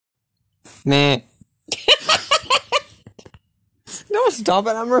Nah. No, stop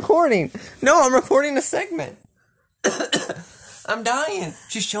it. I'm recording. No, I'm recording a segment. I'm dying.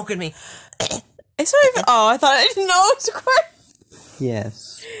 She's choking me. It's not even. Oh, I thought I didn't know it was recording.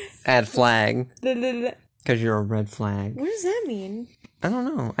 Yes. Add flag. What Because you're a red flag. does that mean? I don't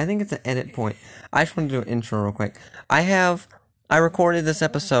know. I think it's an edit point. I just want to do an intro real quick. I recorded this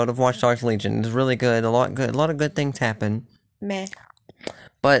episode of Watch Dogs Legion. It's really good. A lot of good things happen. Meh.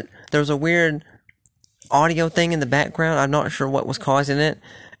 But there was a weird audio thing in the background. I'm not sure what was causing it.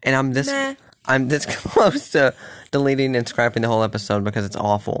 And I'm this close to deleting and scrapping the whole episode because it's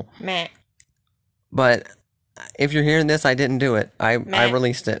awful. Meh. But if you're hearing this, I didn't do it. I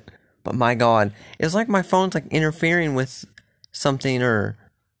released it. But my God, it's like my phone's like interfering with something, and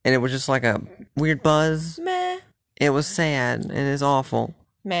it was just like a weird buzz. Meh. It was sad and it's awful.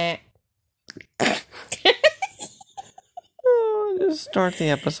 Meh. Oh, just start the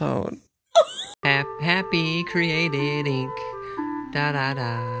episode. Happy Created Inc. Da da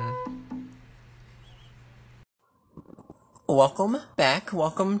da. Welcome back.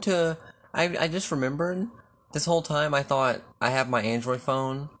 Welcome to. I just remembered this whole time I thought I have my Android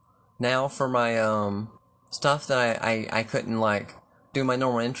phone now for my stuff that I couldn't like do my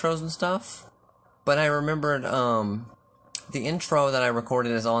normal intros and stuff. But I remembered the intro that I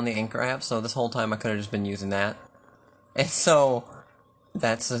recorded is on the Anchor app, so this whole time I could have just been using that. And so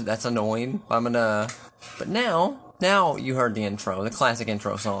that's annoying. But now you heard the intro, the classic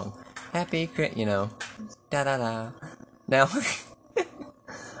intro song. Da da da. Now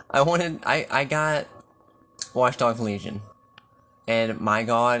I got Watch Dogs Legion. And my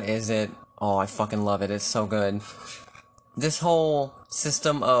God, I fucking love it. It's so good. This whole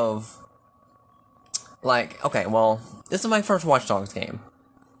system of this is my first Watch Dogs game.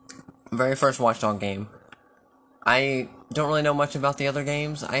 Very first Watch Dogs game. I don't really know much about the other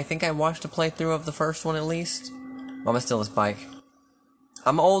games. I think I watched a playthrough of the first one at least. I'm gonna steal this bike.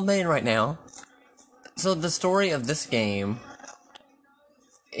 I'm an old man right now. So the story of this game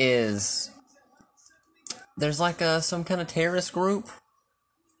is there's like some kind of terrorist group.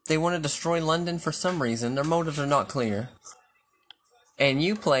 They want to destroy London for some reason. Their motives are not clear. And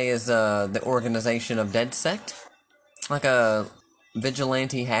you play as the organization of DedSect, like a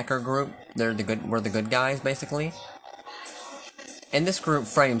vigilante hacker group. We're the good guys, basically. And this group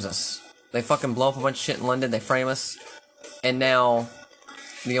frames us. They fucking blow up a bunch of shit in London, they frame us. And now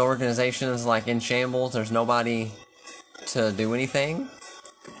the organization is like in shambles, there's nobody to do anything.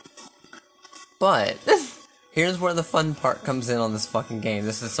 But here's where the fun part comes in on this fucking game.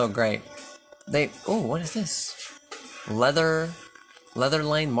 This is so great. What is this? Leather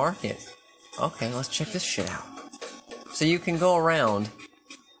Lane Market. Okay, let's check this shit out. So you can go around,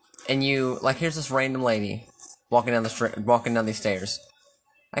 and here's this random lady walking down these stairs.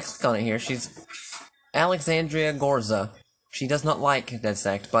 I click on it here. She's Alexandria Gorza. She does not like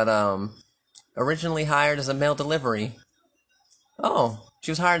DedSect, but originally hired as a mail delivery. Oh,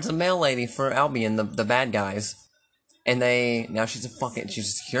 she was hired as a mail lady for Albion, the bad guys, and now she's a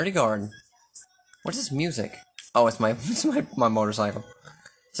security guard. What's this music? Oh, it's my motorcycle.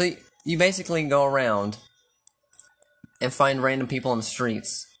 So you basically go around and find random people on the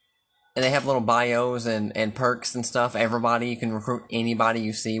streets. And they have little bios and perks and stuff. You can recruit anybody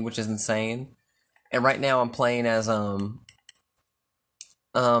you see, which is insane. And right now I'm playing as Edmund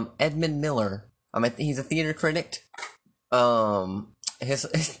Miller. He's a theater critic. I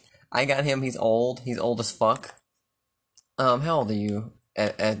got him, he's old as fuck. How old are you,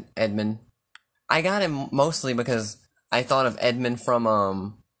 Edmund? I got him mostly because I thought of Edmund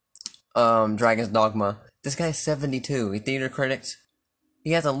from Dragon's Dogma. This guy's 72. He's theater critic.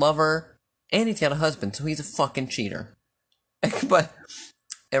 He has a lover, and he's got a husband, so he's a fucking cheater. But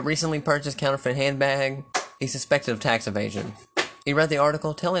a recently purchased counterfeit handbag. He's suspected of tax evasion. He read the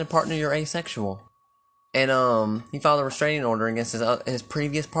article telling a partner you're asexual, and he filed a restraining order against his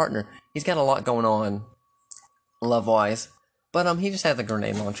previous partner. He's got a lot going on, love wise. But he just has a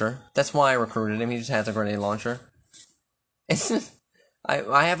grenade launcher. That's why I recruited him. He just has a grenade launcher.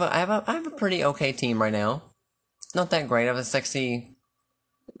 I have a pretty okay team right now. Not that great. I have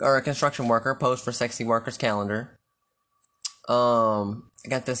a construction worker, posed for sexy workers calendar. I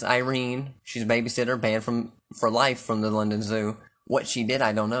got this Irene. She's a babysitter, banned for life from the London Zoo. What she did,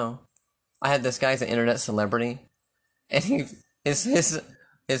 I don't know. I had this guy's an internet celebrity, and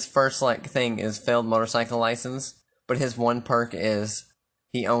his first thing is failed motorcycle license. But his one perk is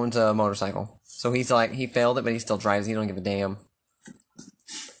he owns a motorcycle. So he failed it, but he still drives. He don't give a damn.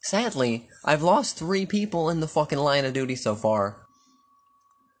 Sadly, I've lost 3 people in the fucking line of duty so far.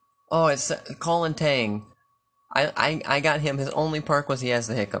 Oh, it's Colin Tang. I got him. His only perk was he has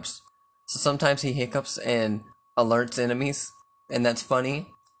the hiccups. So sometimes he hiccups and alerts enemies, and that's funny.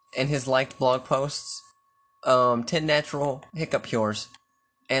 And his liked blog posts, 10 natural hiccup cures.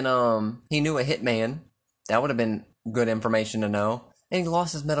 And he knew a hitman. That would have been good information to know. And he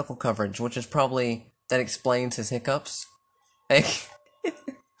lost his medical coverage, which is probably that explains his hiccups. Like,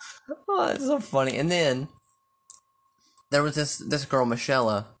 oh, that's so funny. And then there was this girl,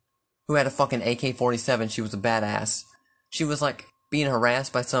 Michelle, who had a fucking AK-47. She was a badass. She was like being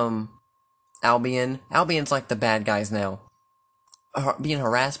harassed by some Albion. Albion's like the bad guys now. Being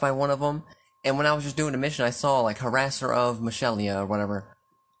harassed by one of them. And when I was just doing a mission, I saw like harasser of Michelia or whatever.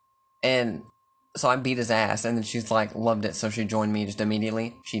 And so I beat his ass. And then she's like loved it, so she joined me just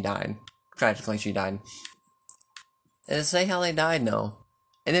immediately. She died. Tragically, she died. And to say how they died, no.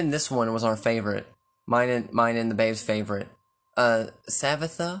 And then this one was our favorite. Mine and the babe's favorite.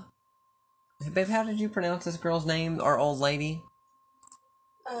 Savitha? Babe, how did you pronounce this girl's name? Our old lady?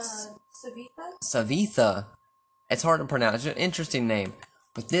 Savitha? Savitha. It's hard to pronounce. It's an interesting name.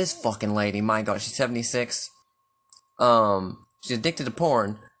 But this fucking lady, my god, she's 76. She's addicted to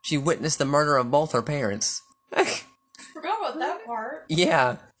porn. She witnessed the murder of both her parents. Forgot about that part.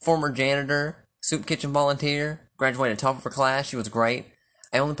 Yeah. Former janitor, soup kitchen volunteer, graduated top of her class. She was great.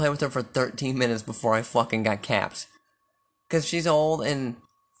 I only played with her for 13 minutes before I fucking got capped. Because she's old, and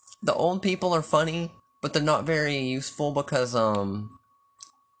the old people are funny, but they're not very useful because,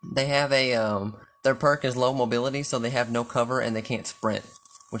 they have a, their perk is low mobility, so they have no cover and they can't sprint,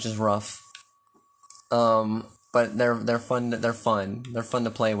 which is rough. But they're fun. They're fun. They're fun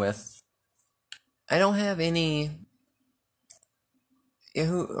to play with. I don't have any.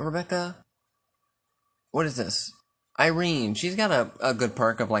 Who? Rebecca? What is this? Irene. She's got a good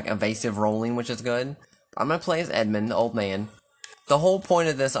perk of like evasive rolling, which is good. I'm gonna play as Edmund, the old man. The whole point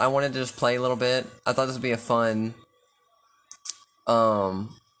of this, I wanted to just play a little bit. I thought this would be a fun. Oh,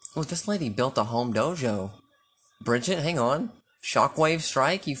 this lady built a home dojo. Bridget, hang on. Shockwave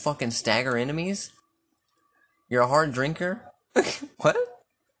strike. You fucking stagger enemies. You're a hard drinker? What?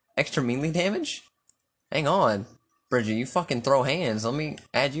 Extra melee damage? Hang on. Bridget, you fucking throw hands. Let me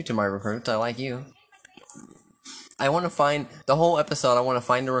add you to my recruits. I like you. I want to find, the whole episode, I want to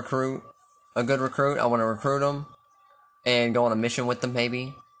find a recruit. A good recruit. I want to recruit them. And go on a mission with them,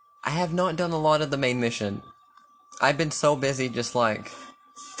 maybe. I have not done a lot of the main mission. I've been so busy just like...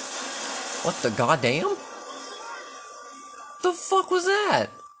 What the goddamn? The fuck was that?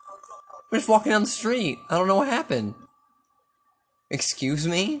 We're just walking down the street. I don't know what happened. Excuse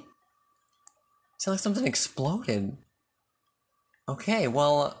me? Sounds like something exploded. Okay,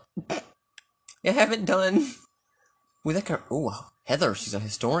 well... I haven't done... Ooh, that girl... Ooh, Heather, she's a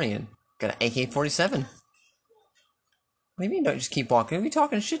historian. Got an AK-47. What do you mean don't just keep walking? Who are you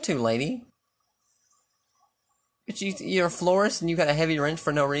talking shit to, lady? But you're a florist and you got a heavy wrench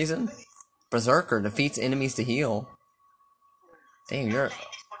for no reason? Berserker defeats enemies to heal. Damn, you're...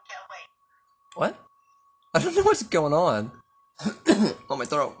 What? I don't know what's going on. On my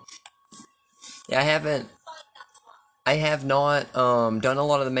throat. Yeah, I have not, done a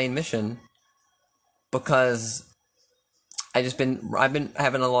lot of the main mission. Because... I've been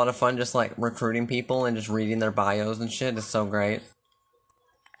having a lot of fun just, like, recruiting people and just reading their bios and shit. It's so great.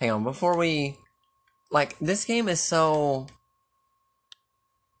 Hang on, before we... Like, this game is so...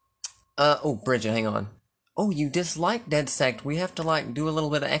 oh, Bridget, hang on. Oh, you dislike Dead Sect. We have to, like, do a little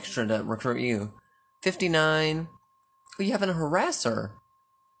bit of extra to recruit you. 59. Oh, you have a harasser.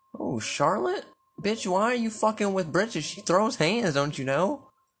 Oh, Charlotte? Bitch, why are you fucking with Bridget? She throws hands, don't you know?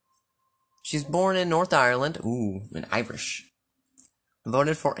 She's born in North Ireland. Ooh, and Irish.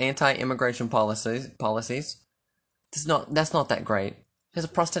 Voted for anti-immigration policies. That's not that great. She has a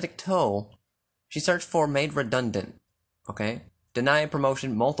prosthetic toe. She searched for made redundant. Okay? Denied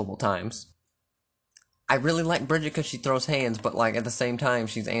promotion multiple times. I really like Bridget because she throws hands, but like at the same time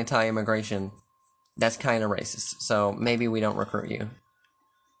she's anti-immigration. That's kind of racist. So maybe we don't recruit you.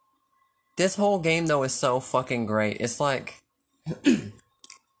 This whole game though is so fucking great. It's like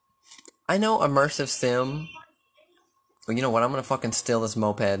I know immersive sim. Well, you know what? I'm gonna fucking steal this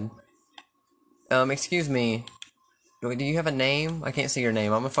moped. Excuse me. Do you have a name? I can't see your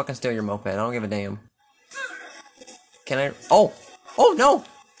name. I'm gonna fucking steal your moped. I don't give a damn. Can I? Oh! Oh no!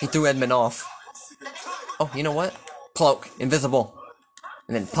 He threw Edmund off. Oh, you know what? Cloak. Invisible.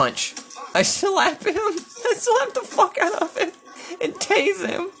 And then punch. I slap him. I slap the fuck out of him. And tase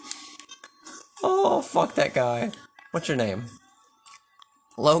him. Oh, fuck that guy. What's your name?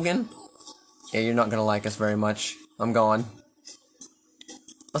 Logan? Yeah, you're not gonna like us very much. I'm gone.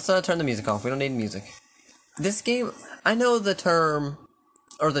 Let's turn the music off. We don't need music. This game, I know the term,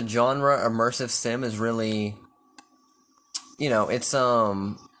 or the genre immersive sim is really, you know, it's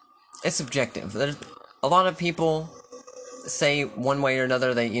it's subjective. There's a lot of people say one way or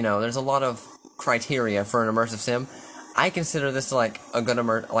another. There's a lot of criteria for an immersive sim. I consider this like a good an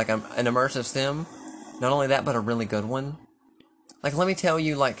immersive sim. Not only that, but a really good one. Like, let me tell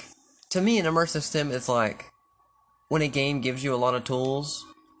you, like, to me, an immersive sim is like when a game gives you a lot of tools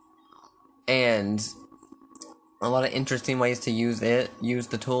and a lot of interesting ways to use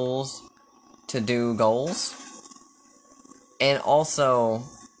the tools to do goals, and also,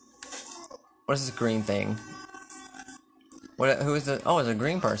 what is this green thing? Who is it? Oh, it's a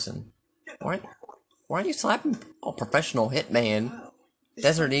green person. What? Why are you slapping? Oh, professional hitman,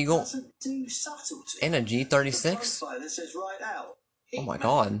 Desert Eagle, and a G36. Oh my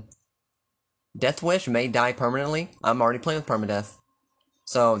god. Death Wish may die permanently. I'm already playing with permadeath,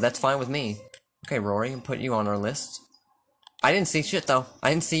 so that's fine with me. Okay, Rory, put you on our list. I didn't see shit though.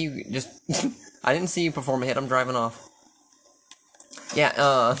 I didn't see you just. I didn't see you perform a hit. I'm driving off.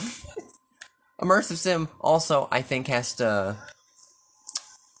 Yeah. Immersive sim also I think has to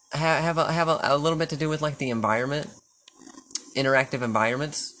have a little bit to do with like the environment, interactive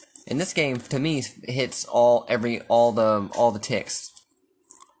environments. And this game to me hits all the ticks.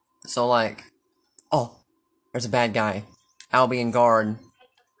 So like, oh, there's a bad guy. Albion guard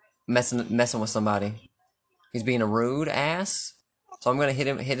messing with somebody. He's being a rude ass. So I'm gonna hit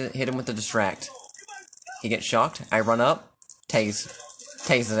him with the distract. He gets shocked. I run up, tase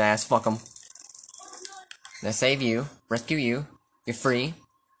his ass. Fuck him. Now save you, rescue you. You're free.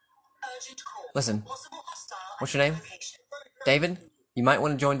 Listen, what's your name? David? You might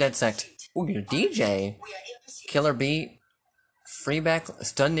want to join DedSect. Ooh, you're a DJ. Killer beat. Free back.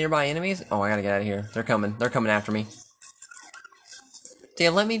 Stun nearby enemies? Oh, I gotta get out of here. They're coming. They're coming after me. So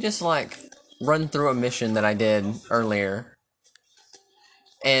yeah, let me just like run through a mission that I did earlier.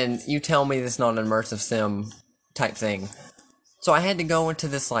 And you tell me this is not an immersive sim type thing. So I had to go into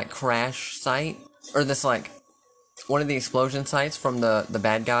this like crash site. Or this like one of the explosion sites from the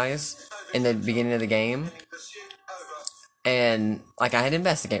bad guys in the beginning of the game. And like I had to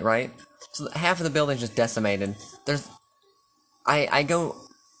investigate, right? So half of the building's just decimated. I go,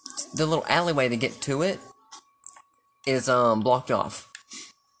 the little alleyway to get to it is blocked off.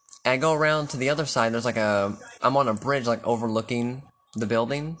 And I go around to the other side. There's like I'm on a bridge like overlooking the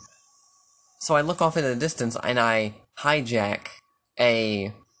building. So I look off in the distance and I hijack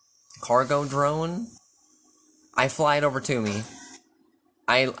a cargo drone. I fly it over to me.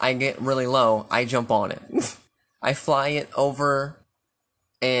 I get really low. I jump on it. I fly it over,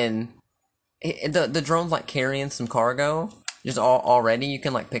 and the drone's like carrying some cargo. Just already, you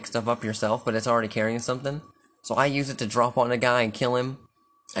can like pick stuff up yourself, but it's already carrying something. So I use it to drop on a guy and kill him.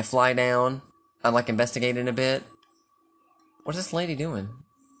 I fly down. I like investigate it a bit. What's this lady doing?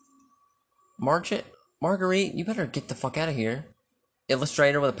 Marguerite, you better get the fuck out of here.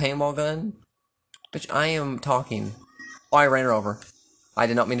 Illustrator with a paintball gun? Bitch, I am talking. Oh, I ran her over. I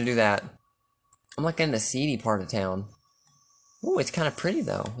did not mean to do that. I'm like in the seedy part of town. Ooh, it's kind of pretty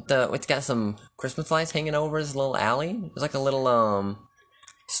though. It's got some Christmas lights hanging over this little alley. There's like a little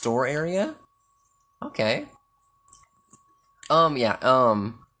store area. Okay.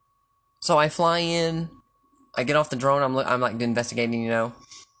 Yeah. So I fly in. I get off the drone. I'm like investigating, and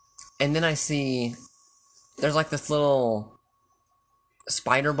then I see there's like this little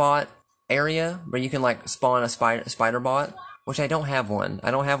spider bot area where you can like spawn a spider bot, which I don't have one.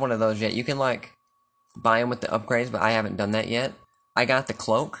 I don't have one of those yet. You can like buy them with the upgrades, but I haven't done that yet. I got the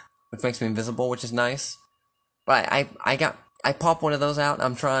cloak, which makes me invisible, which is nice. But I pop one of those out.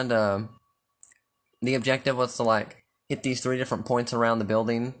 I'm trying to. The objective was to like hit these 3 different points around the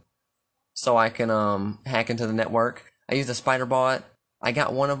building, so I can hack into the network. I used a spider bot. I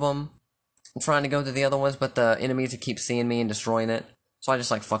got one of them. I'm trying to go to the other ones, but the enemies keep seeing me and destroying it. So I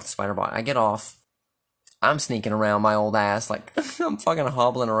just like fuck the spider bot. I get off. I'm sneaking around my old ass, like I'm fucking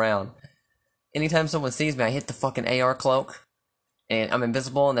hobbling around. Anytime someone sees me, I hit the fucking AR cloak, and I'm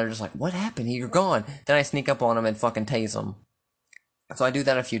invisible, and they're just like, "What happened? You're gone." Then I sneak up on them and fucking tase them. So I do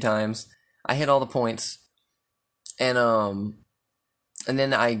that a few times. I hit all the points, and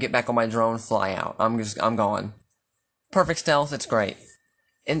then I get back on my drone, fly out. I'm gone. Perfect stealth. It's great.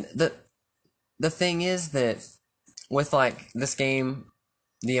 And the thing is that with like this game,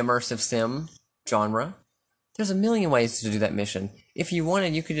 the immersive sim genre, there's a million ways to do that mission. If you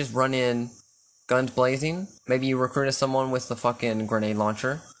wanted, you could just run in, guns blazing. Maybe you recruited someone with the fucking grenade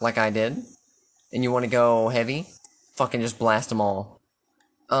launcher, like I did, and you want to go heavy. Fucking just blast them all.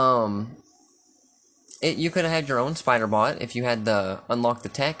 You could have had your own spider bot if you had unlock the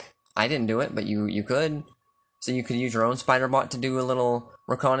tech. I didn't do it, but you could. So you could use your own spider bot to do a little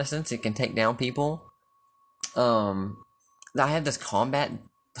reconnaissance. It can take down people. I had this combat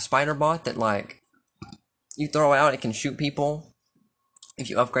the spider bot that like you throw out, it can shoot people. If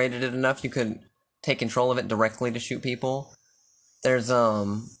you upgraded it enough, you could take control of it directly to shoot people. There's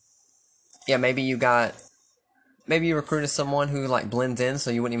yeah, maybe you recruited someone who like blends in,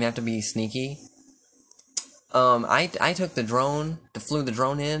 so you wouldn't even have to be sneaky. I took the drone, flew the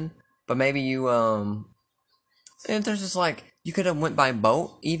drone in, but maybe you and there's just like you could have went by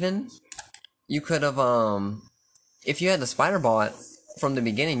boat even. You could have if you had the spider bot from the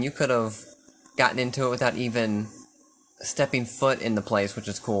beginning, you could have gotten into it without even stepping foot in the place, which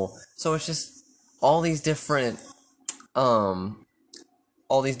is cool. So it's just all these different um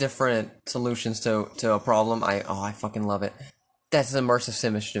solutions to a problem. I fucking love it. That's immersive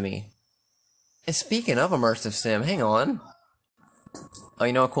simish to me. And speaking of immersive sim, hang on. Oh,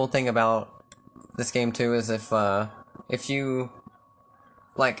 you know a cool thing about this game too is if you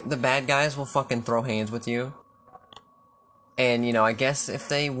like the bad guys will fucking throw hands with you. And you know, I guess if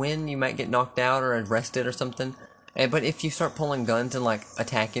they win, you might get knocked out or arrested or something. But if you start pulling guns and like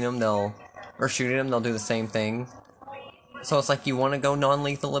attacking them, or shooting them, they'll do the same thing. So it's like you want to go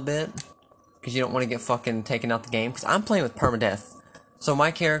non-lethal a bit because you don't want to get fucking taken out the game. Because I'm playing with permadeath, so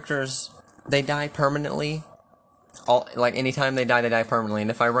my characters they die permanently. Like anytime they die permanently.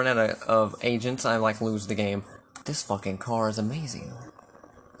 And if I run out of agents, I like lose the game. This fucking car is amazing.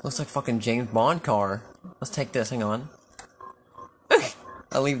 Looks like fucking James Bond car. Let's take this. Hang on.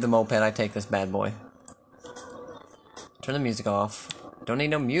 I leave the moped. I take this bad boy. Turn the music off. Don't need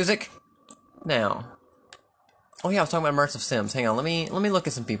no music. Now. Oh yeah, I was talking about immersive sims. Hang on, let me look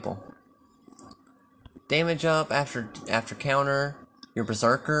at some people. Damage up after counter. Your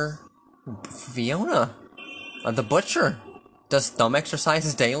berserker. Fiona. The butcher. Does thumb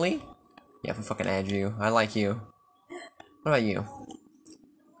exercises daily? Yeah, I fucking add you. I like you. What about you?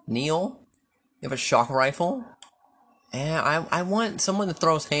 Neil? You have a shock rifle? Yeah, I want someone that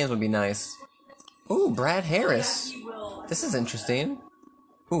throws hands would be nice. Ooh, Brad Harris. This is interesting.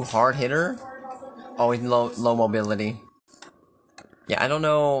 Ooh, hard hitter. Oh, he's low mobility. Yeah, I don't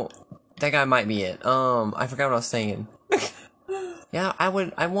know. That guy might be it. I forgot what I was saying. Yeah, I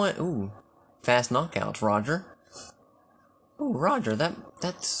want, ooh, fast knockouts, Roger. Ooh, Roger,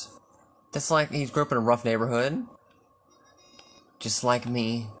 that's like he's grew up in a rough neighborhood. Just like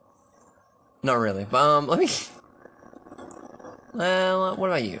me. Not really, but, let me, well, what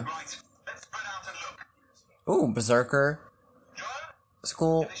about you? Ooh, berserker.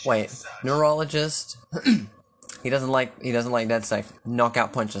 School, wait, neurologist. He doesn't like DedSec.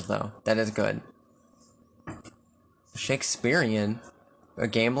 Knockout punches though. That is good. Shakespearean, a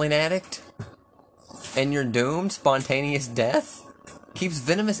gambling addict, and you're doomed. Spontaneous death. Keeps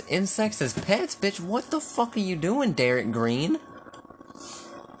venomous insects as pets, bitch. What the fuck are you doing, Derek Green?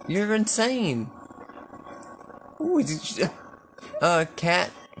 You're insane. Ooh,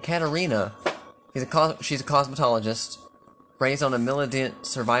 Katarina. She's a cosmetologist. Raised on a militant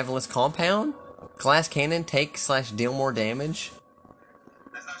survivalist compound. Glass cannon, take/deal more damage.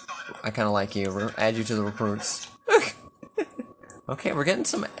 I kind of like you. Add you to the recruits. Okay, we're getting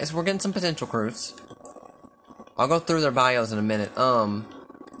some potential recruits. I'll go through their bios in a minute.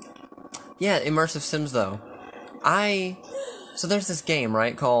 Yeah, immersive sims though. So there's this game,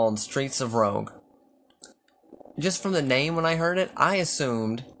 right, called Streets of Rogue. Just from the name when I heard it, I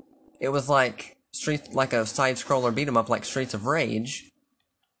assumed it was like a side-scroller beat-em-up like Streets of Rage,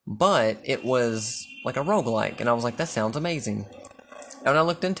 but it was like a roguelike, and I was like, that sounds amazing. And when I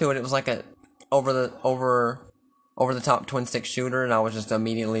looked into it, it was like a over the top twin-stick shooter, and I was just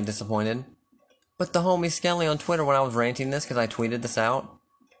immediately disappointed. But the homie Skelly on Twitter, when I was ranting this, because I tweeted this out,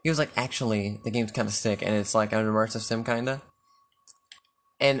 he was like, actually, the game's kind of sick, and it's like an immersive sim, kinda.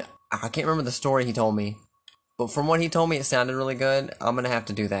 And I can't remember the story he told me, but from what he told me, it sounded really good. I'm gonna have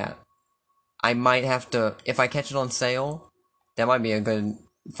to do that. I might have to, if I catch it on sale, that might be a good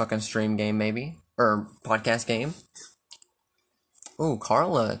fucking stream game, maybe. Or podcast game. Ooh,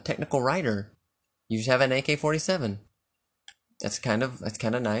 Carla, technical writer. You just have an AK-47. That's kind of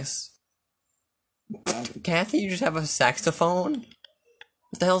nice. Kathy, you just have a saxophone?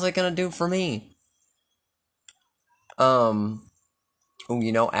 What the hell is that gonna do for me? Ooh,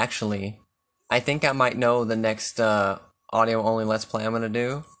 you know, actually, I think I might know the next, audio-only Let's Play I'm gonna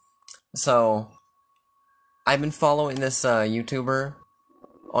do. So, I've been following this, YouTuber.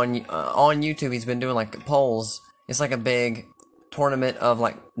 On YouTube, he's been doing, like, polls. It's like a big tournament of,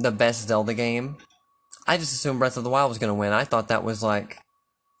 like, the best Zelda game. I just assumed Breath of the Wild was gonna win. I thought that was, like,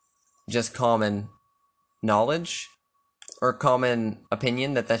 just common knowledge. Or common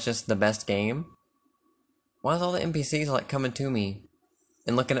opinion that that's just the best game. Why is all the NPCs, like, coming to me?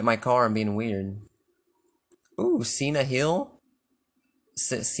 And looking at my car and being weird? Ooh, Cena Hill?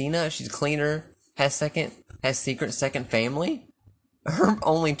 Cena, she's cleaner, has secret second family. Her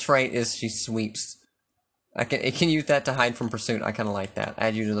only trait is she sweeps. It can use that to hide from pursuit. I kind of like that.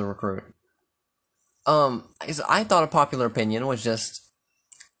 Add you to the recruit. I thought a popular opinion was just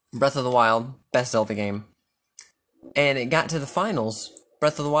Breath of the Wild, best Zelda game. And it got to the finals.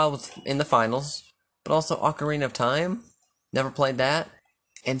 Breath of the Wild was in the finals, but also Ocarina of Time. Never played that.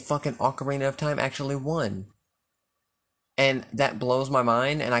 And fucking Ocarina of Time actually won. And that blows my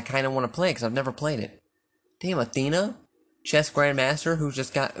mind, and I kind of want to play it because I've never played it. Damn, Athena, chess grandmaster, who's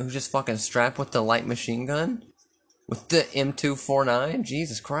just fucking strapped with the light machine gun, with the M249.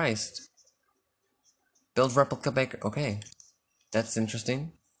 Jesus Christ. Build replica baker. Okay, that's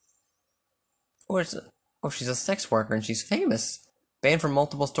interesting. Oh, she's a sex worker and she's famous. Banned from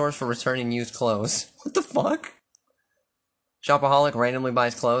multiple stores for returning used clothes. What the fuck? Shopaholic randomly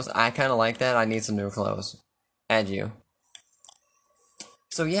buys clothes. I kind of like that. I need some new clothes. Add you.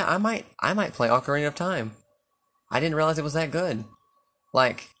 So yeah, I might play Ocarina of Time. I didn't realize it was that good.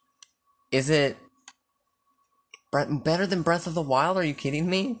 Like, is it better than Breath of the Wild? Are you kidding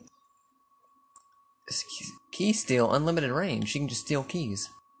me? Key steal, unlimited range. She can just steal keys.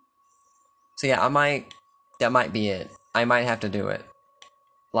 So yeah, that might be it. I might have to do it.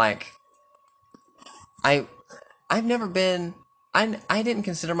 Like, I've never been, I didn't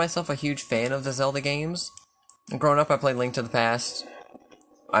consider myself a huge fan of the Zelda games. Growing up, I played Link to the Past.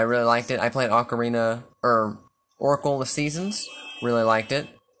 I really liked it. I played Oracle of Seasons. Really liked it.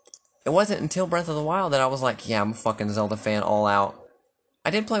 It wasn't until Breath of the Wild that I was like, yeah, I'm a fucking Zelda fan all out. I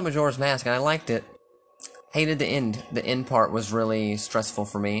did play Majora's Mask and I liked it. Hated the end. The end part was really stressful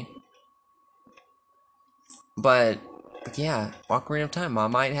for me. But yeah, Ocarina of Time, I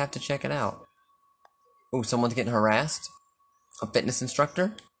might have to check it out. Ooh, someone's getting harassed? A fitness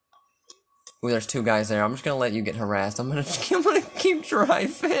instructor? Ooh, there's two guys there. I'm just gonna let you get harassed. I'm gonna keep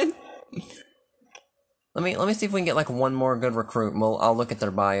driving. Let me see if we can get like one more good recruit. I'll look at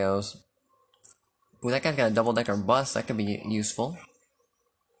their bios. Ooh, that guy's got a double-decker bus. That could be useful.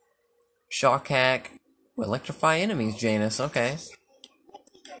 Shock hack. Ooh, electrify enemies, Janus. Okay.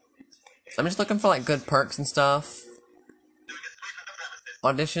 I'm just looking for like good perks and stuff.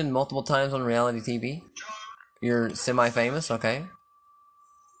 Audition multiple times on reality TV. You're semi-famous, okay.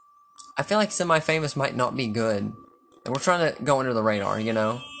 I feel like semi-famous might not be good. And we're trying to go under the radar, you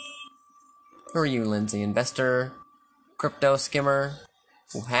know? Who are you, Lindsay? Investor? Crypto skimmer?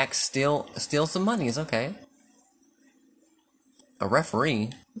 Will hack steal some monies, okay. A referee?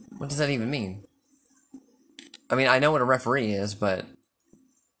 What does that even mean? I mean, I know what a referee is, but...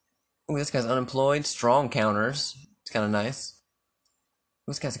 Ooh, this guy's unemployed. Strong counters. It's kind of nice.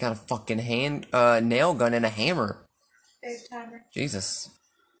 This guy's got a fucking nail gun and a hammer. Timer. Jesus.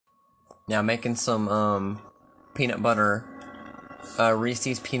 Now making some, peanut butter,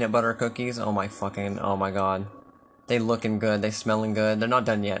 Reese's peanut butter cookies. Oh my god. They looking good, they smelling good. They're not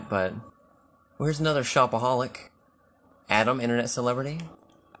done yet, but... Here's another shopaholic. Adam, internet celebrity.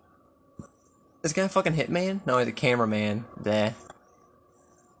 This guy a fucking hitman? No, he's a cameraman. Bleh.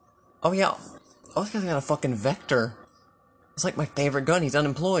 Oh yeah. Oh, this guy's got a fucking Vector. It's like my favorite gun. He's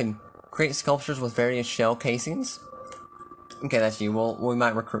unemployed. Create sculptures with various shell casings. Okay, that's you. We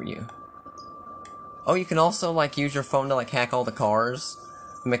might recruit you. Oh, you can also like use your phone to like hack all the cars,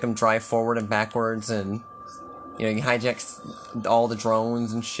 make them drive forward and backwards, and you know you hijack all the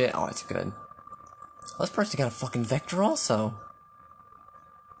drones and shit. Oh, it's good. This person got a fucking Vector also.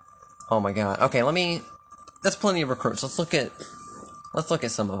 Oh my god. Okay, that's plenty of recruits. Let's look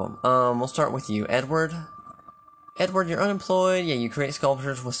at some of them. We'll start with you, Edward. Edward, you're unemployed. Yeah, you create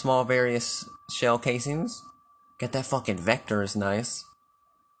sculptures with small various shell casings. Got that fucking Vector is nice.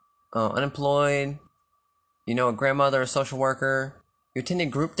 Unemployed. You know a grandmother, a social worker. You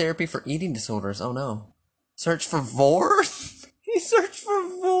attended group therapy for eating disorders. Oh no. Search for Vor? He searched for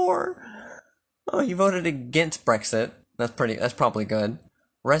Vor. Oh, he voted against Brexit. That's probably good.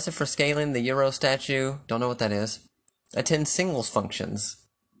 Arrested for scaling the Euro statue. Don't know what that is. Attend singles functions.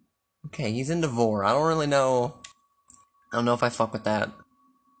 Okay, he's into Vor. I don't really know. I don't know if I fuck with that.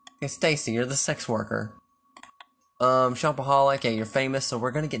 Okay, Stacy, you're the sex worker. Shopaholic, yeah, you're famous, so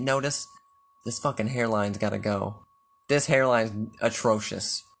we're gonna get noticed. This fucking hairline's gotta go. This hairline's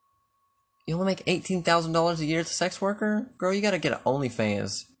atrocious. You only make $18,000 a year as a sex worker? Girl, you gotta get an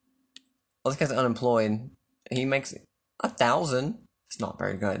OnlyFans. Oh, this guy's unemployed. He makes $1,000. It's not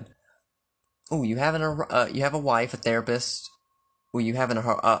very good. Ooh, you have a wife, a therapist. Ooh, you have a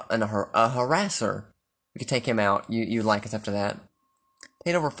harasser. You could take him out. You like us after that.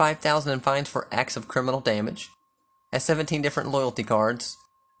 Paid over $5,000 in fines for acts of criminal damage. Has 17 different loyalty cards.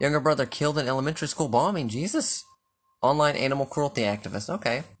 Younger brother killed in elementary school bombing. Jesus. Online animal cruelty activist.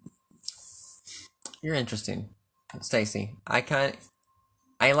 Okay. You're interesting. Stacy. I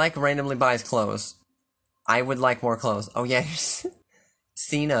like randomly buys clothes. I would like more clothes. Oh yeah, here's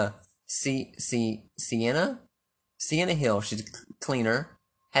Cena. Sienna? Sienna Hill. She's a cleaner.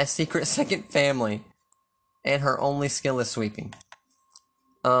 Has secret second family. And her only skill is sweeping.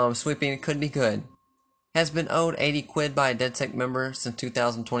 Sweeping could be good. Has been owed 80 quid by a DedSec member since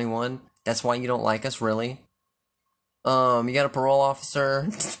 2021. That's why you don't like us, really? You got a parole officer,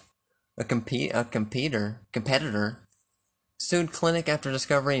 competitor, sued clinic after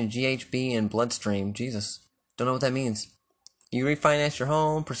discovering GHB in bloodstream. Jesus, don't know what that means. You refinance your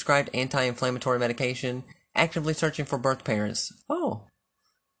home, prescribed anti-inflammatory medication, actively searching for birth parents. Oh,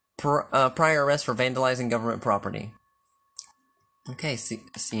 prior arrest for vandalizing government property. Okay,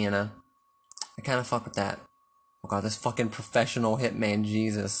 Sienna, I kind of fuck with that. Oh god, this fucking professional hitman,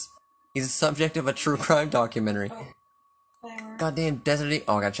 Jesus. He's the subject of a true crime documentary. Goddamn Desert.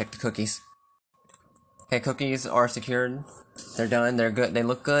 Oh, I gotta check the cookies. Okay, cookies are secured. They're done. They're good. They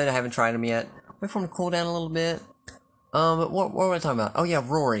look good. I haven't tried them yet. Wait for them to cool down a little bit. But what were we talking about? Oh yeah,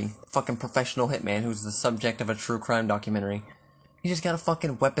 Rory, fucking professional hitman who's the subject of a true crime documentary. He just got a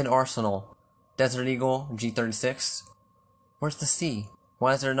fucking weapon arsenal. Desert Eagle G36. Where's the C?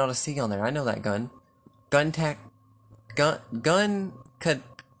 Why is there not a C on there? I know that gun. Gun kata.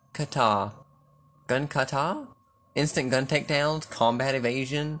 Gun kata? Instant gun takedowns, combat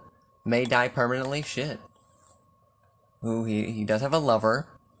evasion, may die permanently. Shit. Ooh, he does have a lover.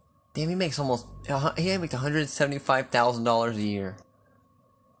 Damn, he makes he makes $175,000 a year.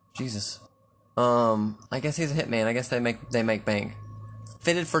 Jesus. I guess he's a hitman. I guess they make bank.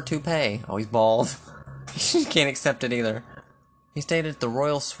 Fitted for toupee. Oh, he's bald. He can't accept it either. He stayed at the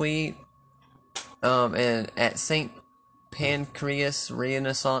Royal Suite, and at St. Pancras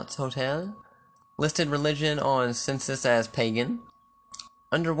Renaissance Hotel. Listed religion on census as pagan.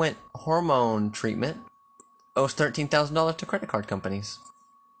 Underwent hormone treatment. Owes $13,000 to credit card companies.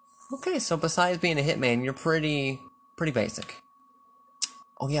 Okay, so besides being a hitman, you're pretty basic.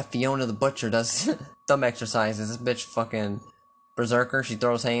 Oh yeah, Fiona the Butcher does thumb exercises. This bitch fucking berserker. She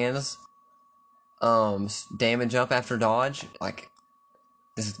throws hands. Damage up after dodge. Like,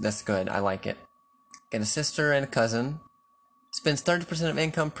 that's good. I like it. Got a sister and a cousin. Spends 30% of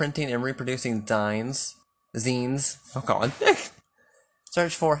income printing and reproducing zines. Oh god.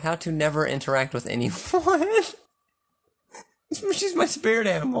 Search for how to never interact with anyone. She's my spirit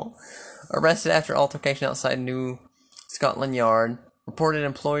animal. Arrested after altercation outside New Scotland Yard. Reported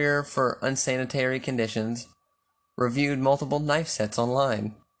employer for unsanitary conditions. Reviewed multiple knife sets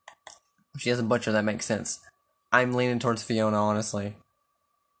online. She has a butcher, that makes sense. I'm leaning towards Fiona, honestly.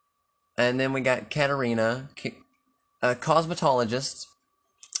 And then we got Katerina, a cosmetologist.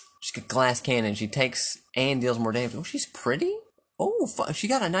 She's got glass cannon. She takes and deals more damage. Oh, she's pretty. Oh, she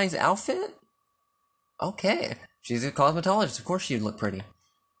got a nice outfit. Okay, she's a cosmetologist. Of course, she'd look pretty.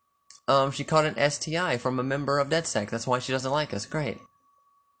 She caught an STI from a member of DedSec. That's why she doesn't like us. Great.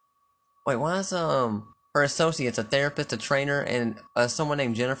 Wait, why is her associates a therapist, a trainer, and someone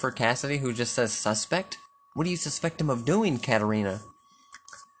named Jennifer Cassidy who just says suspect? What do you suspect him of doing, Katerina?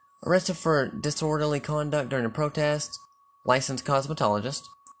 Arrested for disorderly conduct during a protest. Licensed cosmetologist.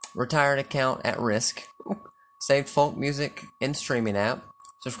 Retired account at risk. Saved folk music in streaming app.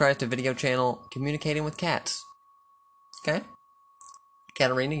 Subscribed to video channel Communicating with Cats. Okay.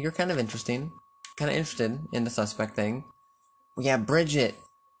 Katerina, you're kind of interesting. Kind of interested in the suspect thing. We have Bridget.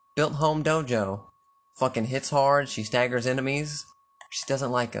 Built home dojo. Fucking hits hard. She staggers enemies. She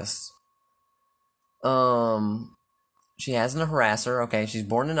doesn't like us. She hasn't a harasser. Okay, she's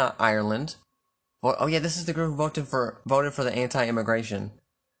born in Ireland. Oh yeah, this is the girl who voted for the anti-immigration.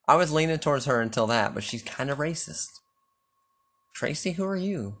 I was leaning towards her until that, but she's kind of racist. Tracy, who are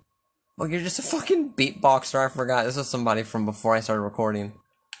you? Oh, you're just a fucking beatboxer. I forgot. This was somebody from before I started recording.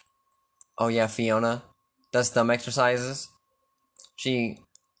 Oh yeah, Fiona does thumb exercises. She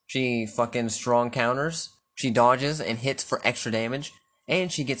fucking strong counters. She dodges and hits for extra damage,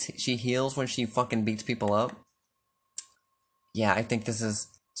 and she heals when she fucking beats people up. Yeah, I think this is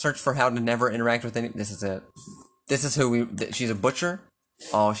search for how to never interact with any. This is it. This is who she's a butcher.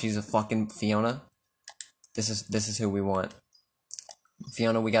 Oh, she's a fucking Fiona. This is who we want.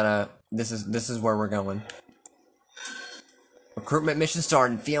 Fiona, we gotta. This is where we're going. Recruitment mission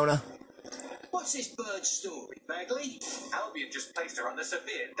started, Fiona. What's this bird's story, Bagley? Albion just placed her under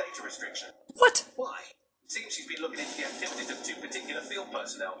severe data restriction. What? Why? Seems she's been looking into the activities of two particular field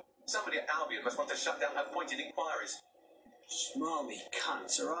personnel. Somebody at Albion must want to shut down her pointed inquiries. Smarmy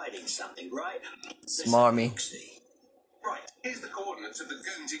cunts are hiding something, right? Smarmy. Right, here's the coordinates of the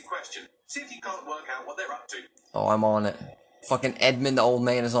goons in question. See if you can't work out what they're up to. Oh, I'm on it. Fucking Edmund, the old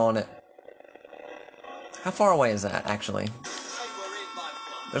man, is on it. How far away is that, actually?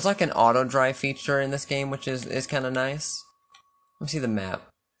 There's like an auto drive feature in this game, which is kind of nice. Let me see the map.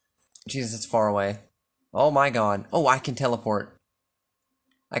 Jesus, it's far away. Oh my god. Oh, I can teleport.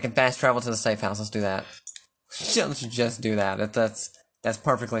 I can fast travel to the safe house. Let's do that. Let's just do that. That's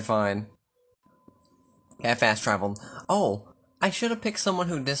perfectly fine. Okay, I fast traveled. Oh, I should have picked someone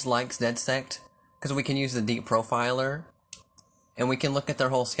who dislikes DedSect, because we can use the Deep Profiler, and we can look at their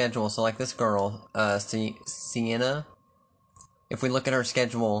whole schedule. So like this girl, Sienna, if we look at her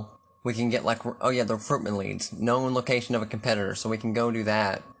schedule, we can get like, oh yeah, the recruitment leads, known location of a competitor, so we can go do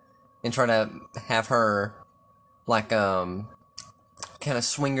that, and try to have her, like, kind of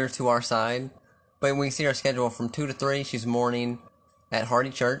swing her to our side. But we can see our schedule from 2 to 3, she's morning at Hardy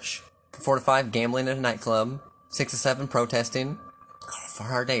Church, 4 to 5, gambling at a nightclub, 6 to 7, protesting.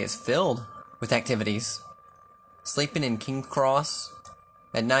 God, our day is filled with activities. Sleeping in King's Cross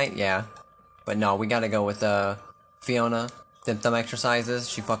at night, yeah. But no, we gotta go with, Fiona. Them thumb exercises,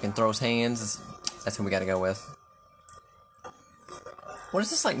 she fucking throws hands. That's who we gotta go with. What is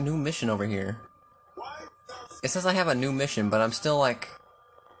this, like, new mission over here? It says I have a new mission, but I'm still, like...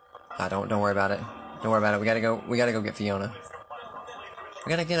 don't worry about it. Don't worry about it. We gotta go get Fiona. We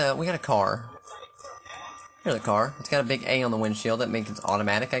got a car. Here's a car. It's got a big A on the windshield. That means it's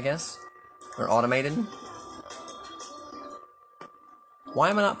automatic, I guess? Or automated? Why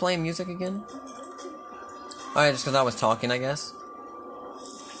am I not playing music again? Oh yeah, just because I was talking, I guess.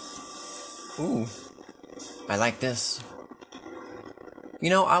 Ooh. I like this. You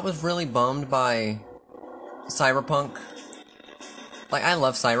know, I was really bummed by Cyberpunk. Like, I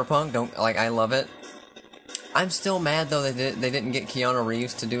love Cyberpunk, I love it. I'm still mad, though, they didn't get Keanu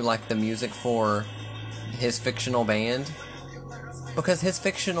Reeves to do, like, the music for his fictional band. Because his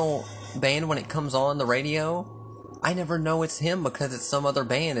fictional band, when it comes on the radio, I never know it's him because it's some other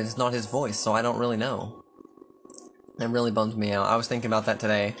band and it's not his voice, so I don't really know. It really bums me out. I was thinking about that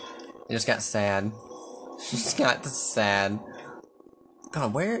today. It just got sad. Just got sad.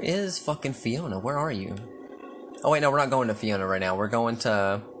 God, where is fucking Fiona? Where are you? Oh wait, no, we're not going to Fiona right now. We're going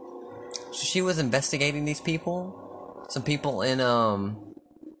to... She was investigating these people. Some people in,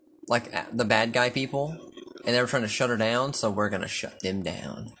 like, the bad guy people. And they were trying to shut her down, so we're gonna shut them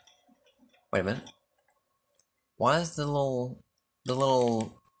down. Wait a minute. Why is the little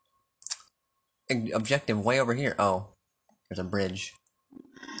objective way over here? Oh, there's a bridge.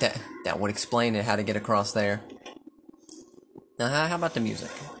 That would explain it, how to get across there. Now, how about the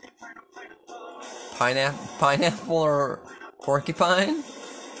music? Pineapple or porcupine?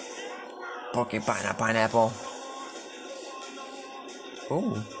 Porcupine or pineapple?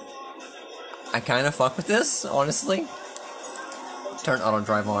 Ooh. I kind of fuck with this, honestly. Turn auto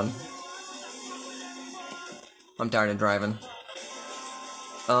drive on. I'm tired of driving.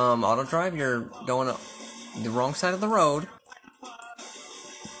 Auto drive, you're going the wrong side of the road.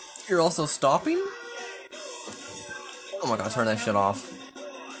 You're also stopping? Oh my god, turn that shit off.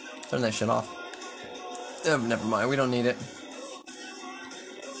 Turn that shit off. Never mind, we don't need it.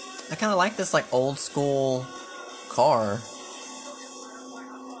 I kinda like this, like, old school car.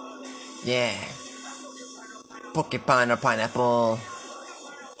 Yeah. Porcupine or pineapple.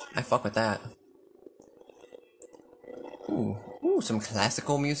 I fuck with that. Ooh, some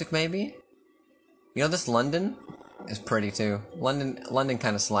classical music maybe? You know, this London is pretty too. London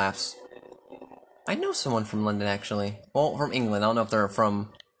kind of slaps. I know someone from London actually. Well, from England. I don't know if they're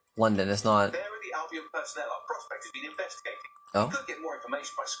from London. It's not. There are the Albion personnel our prospect has been investigating. Oh? You could get more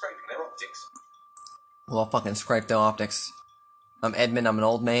information by scraping their optics. Well, I'll fucking scrape the optics. I'm Edmund. I'm an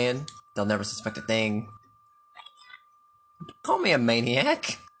old man. They'll never suspect a thing. Call me a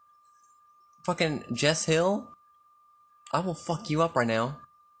maniac. Fucking Jess Hill. I will fuck you up right now.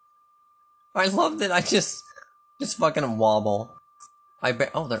 I love that I just fucking wobble. I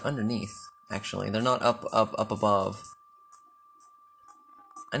bet. Oh, they're underneath. Actually, they're not up above.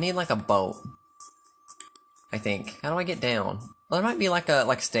 I need like a boat. I think. How do I get down? Well, there might be like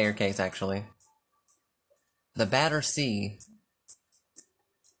a staircase actually. The Battersea.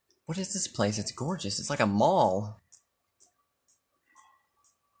 What is this place? It's gorgeous. It's like a mall.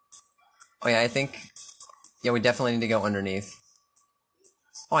 Oh yeah, I think. Yeah, we definitely need to go underneath.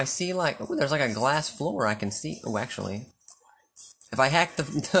 Oh, I see like, oh, there's like a glass floor I can see. Oh, actually. If I hack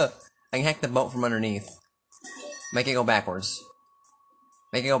I can hack the boat from underneath. Make it go backwards.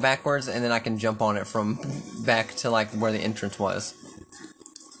 Make it go backwards, and then I can jump on it from back to like where the entrance was.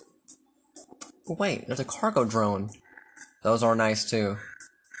 Oh, wait, there's a cargo drone. Those are nice too.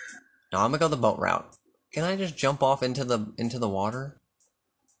 No, I'm gonna go the boat route. Can I just jump off into the water?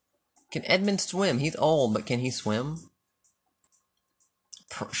 Can Edmund swim? He's old, but can he swim?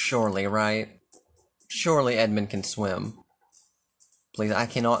 Surely, right? Surely Edmund can swim. Please, I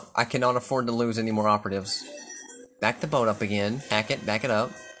cannot afford to lose any more operatives. Back the boat up again. Hack it, back it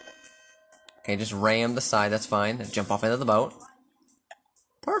up. Okay, just ram the side, that's fine. Jump off into the boat.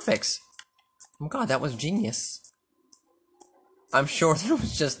 Perfect. Oh god, that was genius. I'm sure there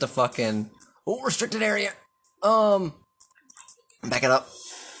was just a fucking... Oh, restricted area! Back it up.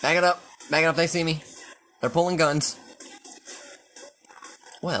 Back it up. Back it up, they see me. They're pulling guns.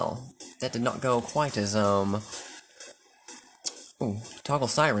 Well, that did not go quite as, Ooh, toggle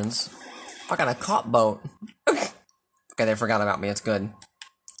sirens. I got a cop boat. Okay, they forgot about me, it's good.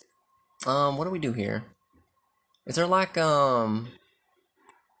 What do we do here? Is there like,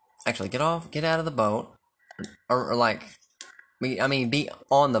 Actually, get out of the boat. Or like... I mean, be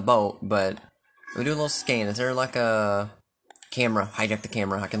on the boat, but... We do a little scan. Is there like a... Camera. Hijack the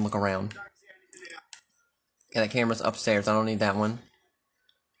camera. I can look around. Okay, that camera's upstairs. I don't need that one.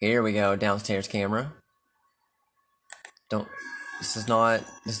 Here we go. Downstairs camera. This is not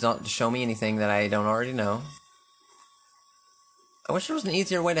to show me anything that I don't already know. I wish there was an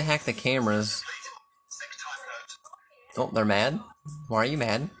easier way to hack the cameras. Oh, they're mad? Why are you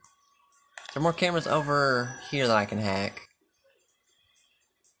mad? There are more cameras over here that I can hack.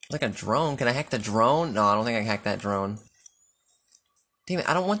 Like a drone. Can I hack the drone? No, I don't think I can hack that drone. Damn it,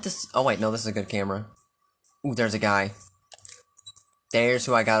 I don't want this. Oh wait, no, this is a good camera. Ooh, there's a guy. There's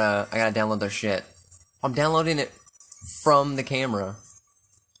who I gotta download their shit. I'm downloading it from the camera.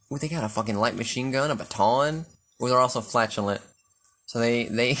 Ooh, they got a fucking light machine gun, a baton. Ooh, they're also flatulent. So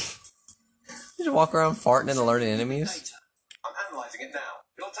they just walk around farting and alerting enemies. I'm analysing it now.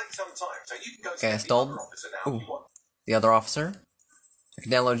 It'll take some time, so you can go Okay, I to the stole. other officer now if you want. The other officer. I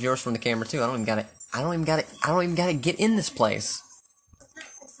can download yours from the camera too. I don't even gotta get in this place.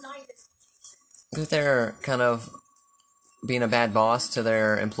 Because they're kind of being a bad boss to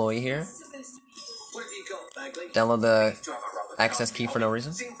their employee here. What have you got, Bagley? Download the Drive a rubber access car. key for no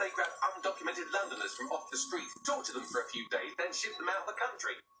reason. Seems they grab undocumented Londoners from off the street, torture them for a few days, then ship them out of the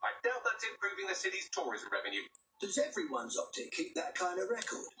country. I doubt that's improving the city's tourism revenue. Does everyone's optic keep that kind of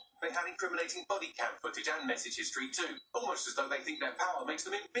record? They have incriminating body cam footage and message history too, almost as though they think their power makes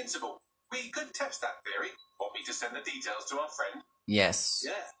them invincible. We could test that theory. Want me to send the details to our friend? Yes.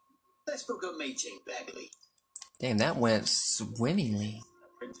 Yeah. Let's book a meeting, Bagley. Damn, that went swimmingly.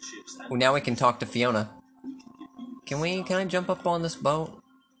 Well, now we can talk to Fiona. Can I jump up on this boat?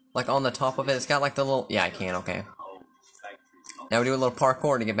 Like on the top of it? It's got like the little... Yeah, I can, okay. Now we do a little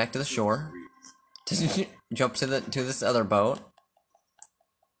parkour to get back to the shore. Jump to this other boat.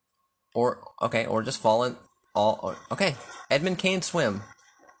 Or just fall in... Okay, Edmund can swim.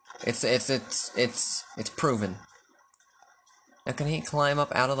 It's proven. Now can he climb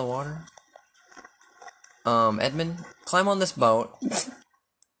up out of the water? Edmund, climb on this boat.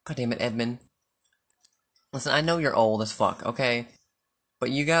 God damn it, Edmund. Listen, I know you're old as fuck, okay? But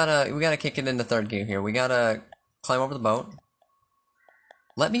we gotta kick it into third gear here. We gotta climb over the boat.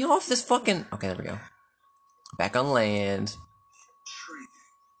 Let me off this fucking... Okay, there we go. Back on land.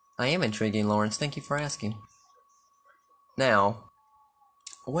 I am intriguing, Lawrence. Thank you for asking. Now,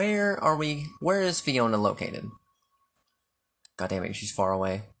 where is Fiona located? God damn it, she's far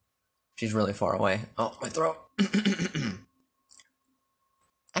away. She's really far away. Oh, my throat.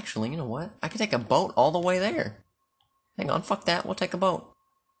 Actually, you know what? I could take a boat all the way there. Hang on, fuck that. We'll take a boat.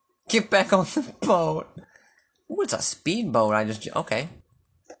 Get back on the boat. Ooh, it's a speedboat. Okay.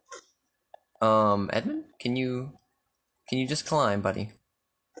 Edmund, can you just climb, buddy?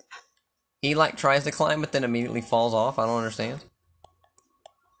 He like tries to climb, but then immediately falls off. I don't understand.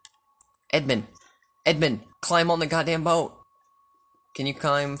 Edmund, climb on the goddamn boat. Can you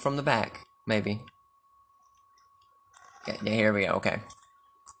climb from the back? Maybe. Okay, yeah, here we go. Okay.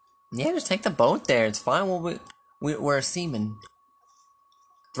 Yeah, just take the boat there. It's fine. We're a seaman.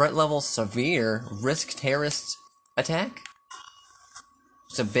 Threat level severe. Risk terrorist attack.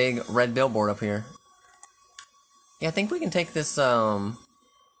 It's a big red billboard up here. Yeah, I think we can take this. I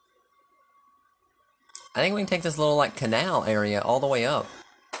think we can take this little like canal area all the way up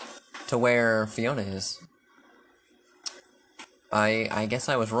to where Fiona is. I guess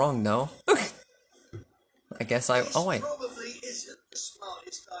I was wrong though. I guess oh wait. Probably isn't the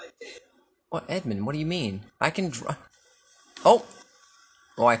smartest idea. What, Edmund? What do you mean? I can Oh!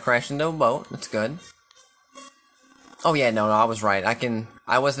 Oh, I crashed into a boat. That's good. Oh yeah, no, I was right.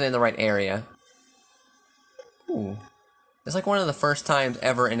 I wasn't in the right area. Ooh. It's like one of the first times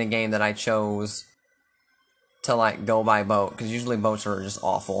ever in a game that I chose to like go by boat, because usually boats are just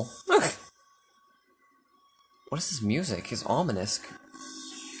awful. What is this music? It's ominous.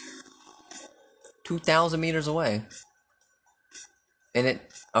 2,000 meters away. And it...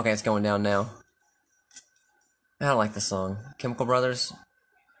 Okay, it's going down now. I don't like this song. Chemical Brothers.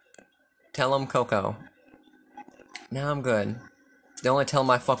 Tell 'em Coco. Now I'm good. The only tell 'em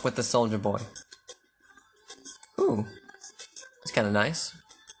I fuck with the Soldier Boy. Ooh. It's kinda nice.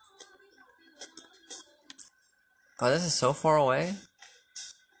 Oh, this is so far away.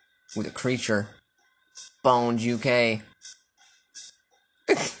 Ooh, the creature. Bones UK.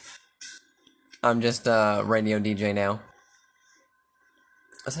 I'm just a radio DJ now.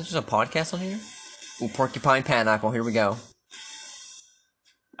 Is that just a podcast on here? Ooh, Porcupine Pineapple, here we go.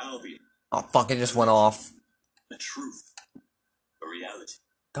 Albion, Oh fuck, it just went off. the truth, a reality.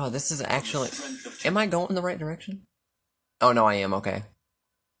 God, this is actually... Am I going in the right direction? Oh, no, I am, okay.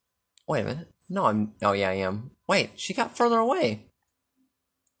 Wait a minute. No, I'm... Oh, yeah, I am. Wait, she got further away.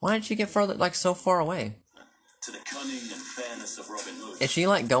 Why did she get further, like, so far away? To the cunning and fairness of Robin Hood. Is she,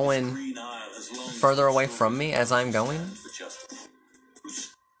 like, going Green Isle has long further away from me as I'm going? for justice.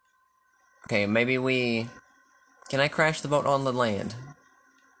 Okay, maybe we... Can I crash the boat on the land?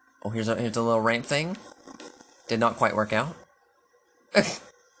 Oh, here's a little ramp thing. Did not quite work out.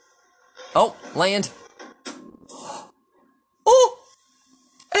 Oh, land. Oh!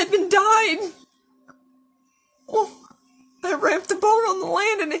 Edmund died! Oh! I ramped the boat on the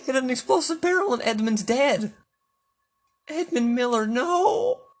land and it hit an explosive barrel and Edmund's dead. Edmund Miller,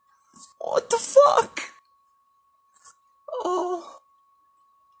 no! What the fuck? Oh.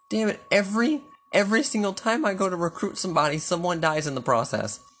 Damn it, every single time I go to recruit somebody, someone dies in the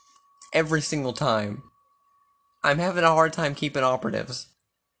process. Every single time. I'm having a hard time keeping operatives.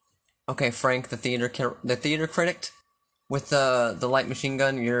 Okay, Frank, the theater critic, with the light machine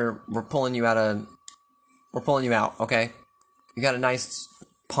gun, we're pulling you out, okay? You got a nice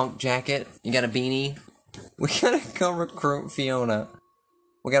punk jacket, you got a beanie. We gotta go recruit Fiona.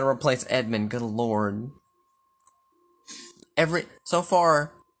 We gotta replace Edmund, good lord. So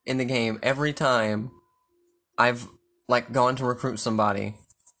far in the game, every time I've, like, gone to recruit somebody,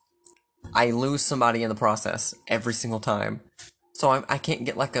 I lose somebody in the process, every single time. So I can't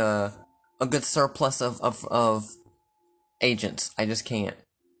get, like, a good surplus of agents. I just can't.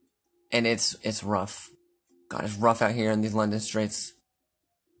 And it's rough. God, it's rough out here in these London streets.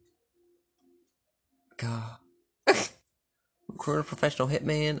 God. Recruit a professional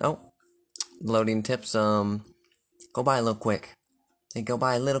hitman. Oh. Loading tips, go by a little quick. Hey, go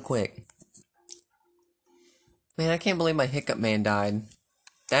by a little quick. Man, I can't believe my hiccup man died.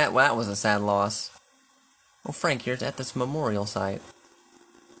 That was a sad loss. Oh, Frank, you're at this memorial site.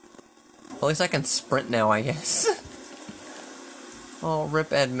 Well, at least I can sprint now, I guess. Oh,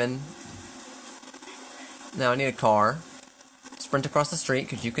 rip Edmund. Now I need a car. Sprint across the street,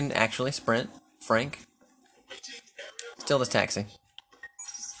 because you can actually sprint. Frank. Still this taxi.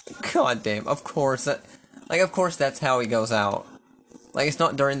 God damn, of course that's how he goes out. Like, it's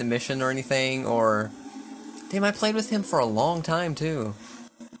not during the mission or anything, or... Damn, I played with him for a long time, too.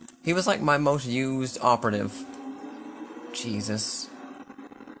 He was, like, my most used operative. Jesus.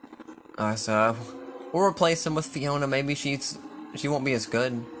 So, we'll replace him with Fiona. Maybe she won't be as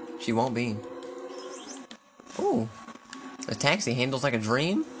good. She won't be. Ooh. The taxi handles like a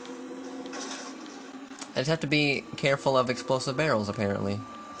dream? I just have to be careful of explosive barrels, apparently.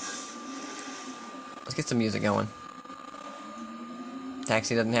 Let's get some music going.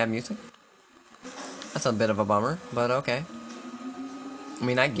 Taxi doesn't have music? That's a bit of a bummer, but okay. I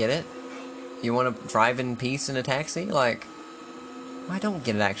mean, I get it. You want to drive in peace in a taxi? Like, I don't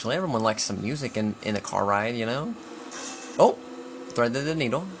get it, actually. Everyone likes some music in a car ride, you know? Oh! Threaded the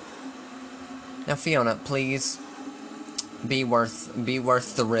needle. Now, Fiona, please be worth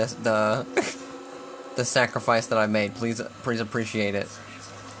the risk, the sacrifice that I made. Please appreciate it.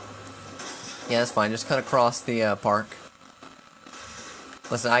 Yeah, that's fine. Just cut across the park.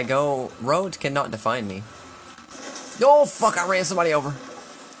 Listen, roads cannot define me. Oh, fuck, I ran somebody over.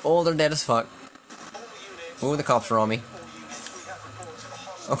 Oh, they're dead as fuck. Ooh, the cops are on me.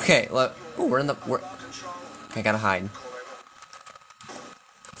 Okay, look. Ooh, okay, gotta hide.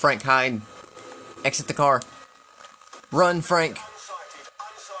 Frank, hide. Exit the car. Run, Frank.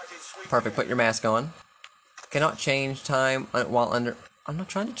 Perfect, put your mask on. Cannot change time while under... I'm not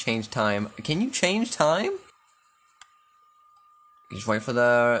trying to change time. Can you change time? You just wait for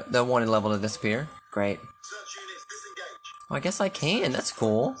the wanted level to disappear. Great. Well, I guess I can. That's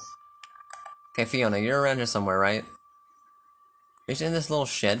cool. Okay, Fiona, you're around here somewhere, right? You're just in this little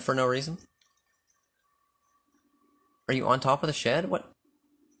shed for no reason? Are you on top of the shed? What?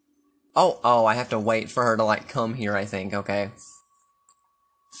 Oh, I have to wait for her to, like, come here, I think. Okay.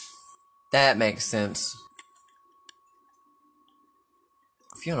 That makes sense.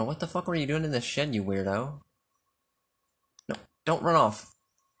 Fiona, what the fuck were you doing in this shed, you weirdo? No, don't run off.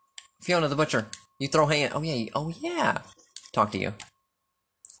 Fiona the butcher. You throw hand. Oh yeah, oh yeah. Talk to you.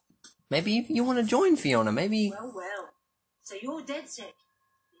 Maybe you want to join Fiona, maybe. Well. So you're dead sick.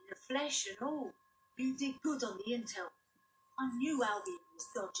 In the flesh and all. You did good on the intel. I knew Albion was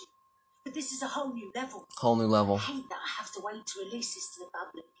dodgy. But this is a whole new level. Whole new level. I hate that I have to wait to release this to the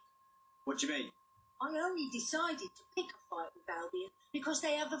public. What do you mean? I only decided to pick a fight with Albion because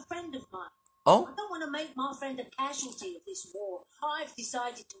they have a friend of mine. Oh? I don't want to make my friend a casualty of this war I've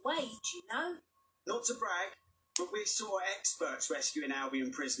decided to wage, you know? Not to brag, but we're sort of experts rescuing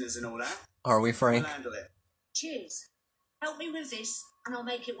Albion prisoners and all that. Are we, Frank? We'll handle it. Cheers. Help me with this, and I'll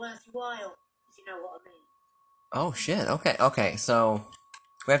make it worth your while, if you know what I mean. Oh shit. Okay. So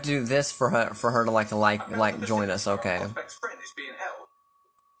we have to do this for her to like join us. Okay. Prospect's friend is being held.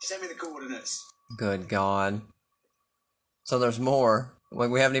 Send me the coordinates. Good God. So there's more. Like,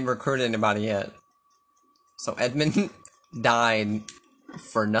 we haven't even recruited anybody yet. So Edmund died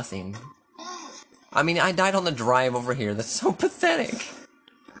for nothing. I mean, I died on the drive over here. That's so pathetic.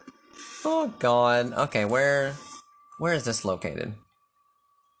 Oh God. Okay, where is this located?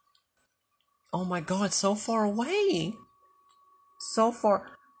 Oh my God, so far away. So far.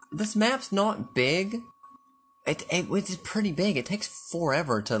 This map's not big. It's pretty big. It takes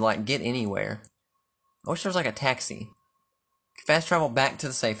forever to like get anywhere. I wish there was like a taxi. Fast travel back to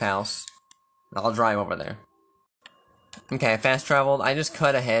the safe house. I'll drive over there. Okay, I fast traveled. I just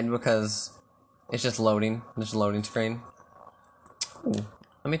cut ahead because it's just loading. There's a loading screen. Ooh,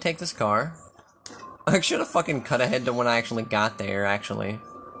 let me take this car. I should have fucking cut ahead to when I actually got there, actually.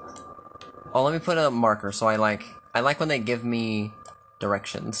 Oh, let me put a marker so I like when they give me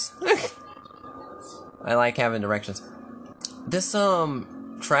directions. I like having directions. This,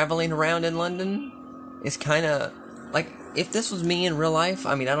 traveling around in London is kinda, like, if this was me in real life,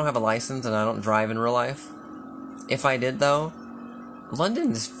 I mean, I don't have a license and I don't drive in real life. If I did, though,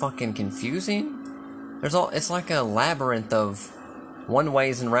 London is fucking confusing. It's like a labyrinth of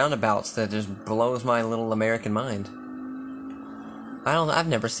one-ways and roundabouts that just blows my little American mind. I've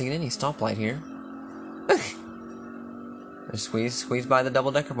never seen any stoplight here. Squeeze by the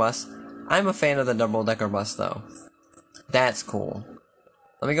double-decker bus. I'm a fan of the double-decker bus, though. That's cool.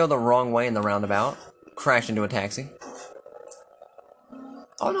 Let me go the wrong way in the roundabout. Crash into a taxi.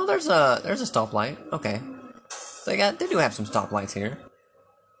 Oh no, there's a stoplight. Okay. They do have some stoplights here.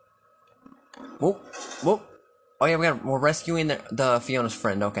 Whoop. Oh yeah, we're rescuing the Fiona's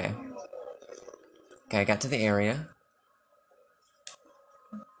friend. Okay. Okay, I got to the area.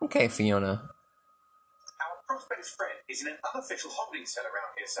 Okay, Fiona. Our prospect's friend is in an unofficial holding cell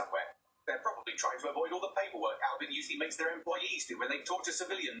around here somewhere. They're probably trying to avoid all the paperwork Albion usually makes their employees do when they torture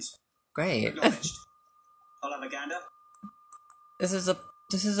civilians. Great. Acknowledged. I'll have a gander. This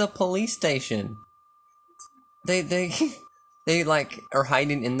is a police station. They like are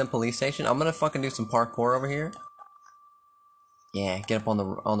hiding in the police station. I'm gonna fucking do some parkour over here. Yeah, get up on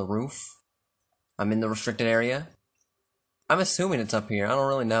the roof. I'm in the restricted area. I'm assuming it's up here. I don't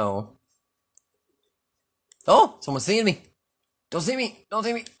really know. Oh, someone's seeing me. Don't see me. Don't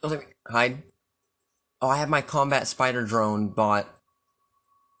see me. Don't see me. Hide. Oh, I have my combat spider drone bought.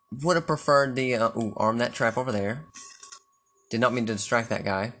 Would have preferred the ooh, arm that trap over there. Did not mean to distract that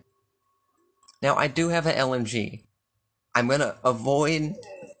guy. Now I do have an LMG. I'm gonna avoid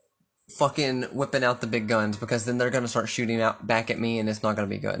fucking whipping out the big guns because then they're gonna start shooting out back at me and it's not gonna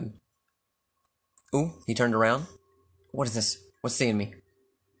be good. Ooh, he turned around. What is this? What's seeing me?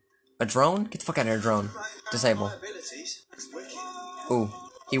 A drone? Get the fuck out of here, drone. Disable. Ooh,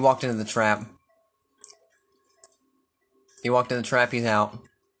 he walked into the trap. He walked in the trap, he's out.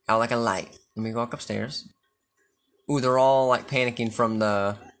 Out like a light. Let me walk upstairs. Ooh, they're all like panicking from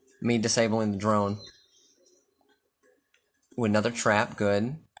me disabling the drone. Ooh, another trap,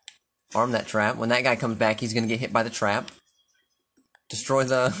 good. Arm that trap. When that guy comes back, he's gonna get hit by the trap. Destroy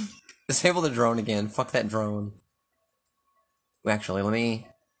the... Disable the drone again. Fuck that drone. Ooh, actually, let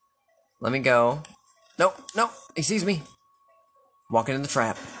me go. No, he sees me. Walk into the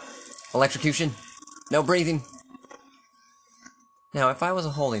trap. Electrocution. No breathing. Now, if I was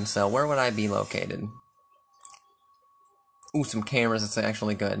a holding cell, where would I be located? Ooh, some cameras, that's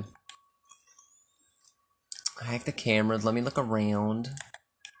actually good. Hack the cameras, let me look around.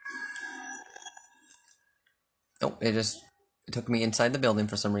 Oh, it took me inside the building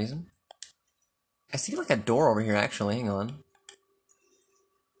for some reason. I see like a door over here, actually, hang on.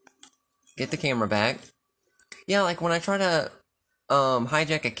 Get the camera back. Yeah, like when I try to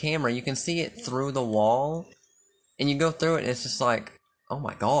hijack a camera, you can see it through the wall. And you go through it and it's just like, oh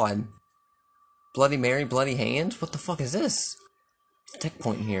my god. Bloody Mary, bloody hands? What the fuck is this? Tech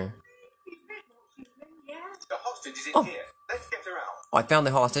point in here. The hostage is in Oh. here. Let's get her out. Oh, I found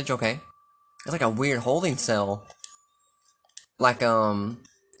the hostage, okay. It's like a weird holding cell. Like,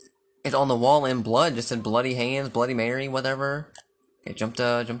 it's on the wall in blood, just said bloody hands, Bloody Mary, whatever. Okay, jump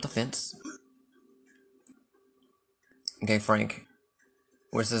the fence. Okay, Frank.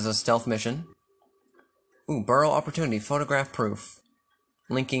 This is a stealth mission. Ooh, Burrow opportunity, photograph proof.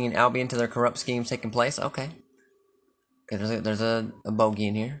 Linking Albion to their corrupt schemes taking place, okay. Okay, there's a bogey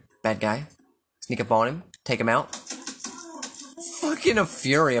in here. Bad guy. Sneak up on him, take him out. Fucking a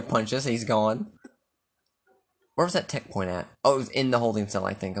fury of punches, he's gone. Where was that tech point at? Oh, it was in the holding cell,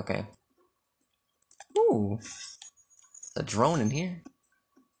 I think, okay. Ooh. A drone in here.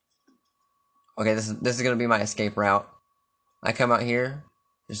 Okay, this is gonna be my escape route. I come out here,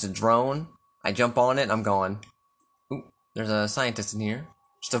 there's a drone, I jump on it, I'm gone. Ooh, there's a scientist in here.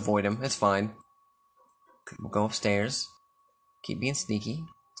 Just avoid him, it's fine. We'll go upstairs. Keep being sneaky.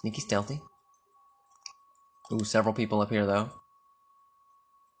 Sneaky stealthy. Ooh, several people up here though.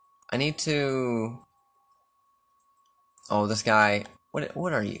 I need to... Oh, this guy...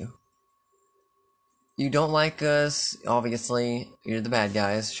 What are you? You don't like us, obviously. You're the bad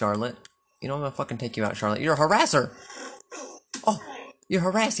guys, Charlotte. You know I'm gonna fucking take you out, Charlotte. You're a harasser! Oh, you're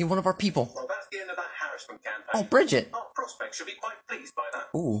harassing one of our people. Well, that's the end of that harassment campaign. Oh, Bridget! Our prospects should be quite pleased by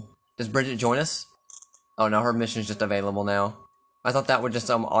that. Ooh, does Bridget join us? Oh no, her mission's just available now. I thought that would just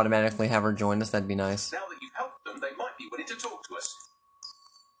automatically have her join us, that'd be nice. Now that you've helped them, they might be willing to talk to us.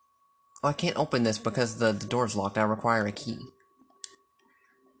 Oh, I can't open this because the door's locked. I require a key.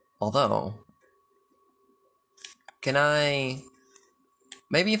 Although... Can I...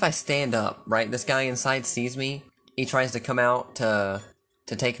 Maybe if I stand up, right? This guy inside sees me. He tries to come out to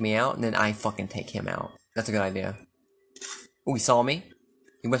take me out, and then I fucking take him out. That's a good idea. Oh, he saw me.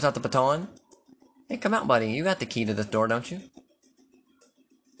 He whips out the baton. Hey, come out, buddy. You got the key to this door, don't you?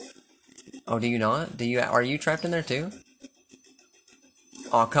 Oh, do you not? Are you trapped in there too?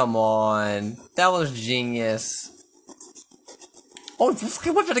 Oh, come on. That was genius. Oh,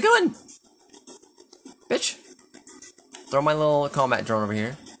 fucking whipped out a gun! Bitch. Throw my little combat drone over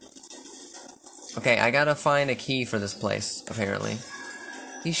here. Okay, I gotta find a key for this place, apparently.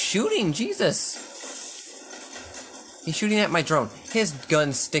 He's shooting, Jesus! He's shooting at my drone. His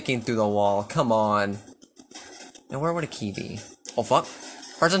gun's sticking through the wall, come on. Now where would a key be? Oh fuck.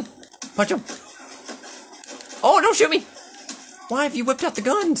 Person! Punch him! Oh, don't shoot me! Why have you whipped out the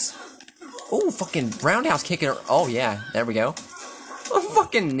guns? Oh, fucking roundhouse kicking her. Oh yeah, there we go. A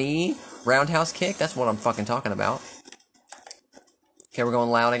fucking knee. Roundhouse kick, that's what I'm fucking talking about. Okay, we're going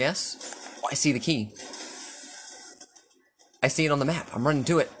loud, I guess. Oh, I see the key. I see it on the map. I'm running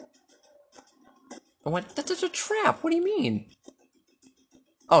to it. Oh, what? That's a trap. What do you mean?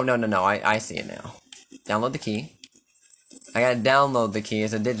 Oh, no. I see it now. Download the key. I gotta download the key.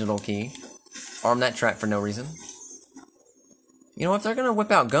 It's a digital key. Arm that trap for no reason. You know, if they're gonna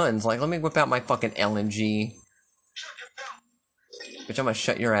whip out guns, like, let me whip out my fucking LMG. Bitch, I'm gonna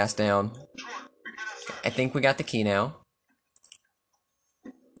shut your ass down. I think we got the key now.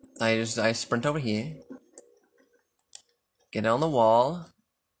 I sprint over here. Get it on the wall.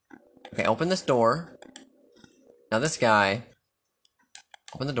 Okay, open this door. Now this guy.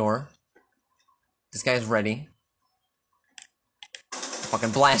 Open the door. This guy's ready.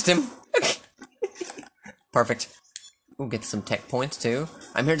 Fucking blast him. Perfect. Ooh, get some tech points too.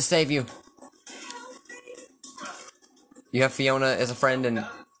 I'm here to save you. You have Fiona as a friend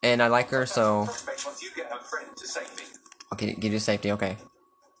and I like her, so... Prospects once you get a friend to safety. Okay, give you safety, okay.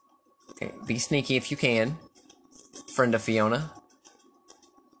 Okay, be sneaky if you can. Friend of Fiona.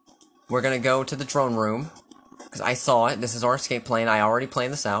 We're gonna go to the drone room. Because I saw it. This is our escape plan. I already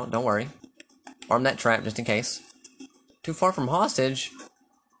planned this out. Don't worry. Arm that trap just in case. Too far from hostage?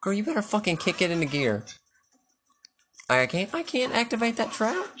 Girl, you better fucking kick it into gear. I can't activate that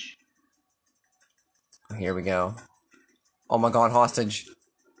trap? Oh, here we go. Oh my god, hostage.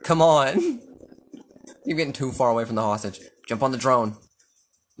 Come on. You're getting too far away from the hostage. Jump on the drone.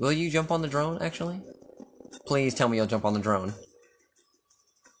 Will you jump on the drone, actually? Please tell me you'll jump on the drone.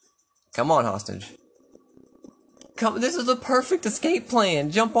 Come on, hostage. This is a perfect escape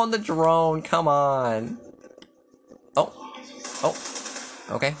plan. Jump on the drone. Come on. Oh.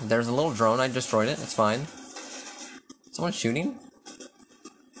 Okay, there's a little drone. I destroyed it. It's fine. Someone shooting?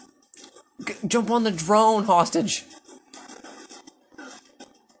 Jump on the drone, hostage.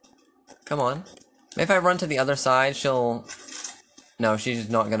 Come on. Maybe if I run to the other side, she'll... No, she's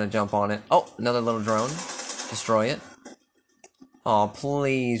not gonna jump on it. Oh, another little drone. Destroy it. Oh,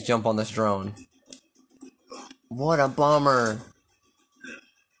 please jump on this drone. What a bummer.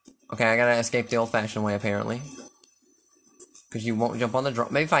 Okay, I gotta escape the old-fashioned way, apparently. Because you won't jump on the drone.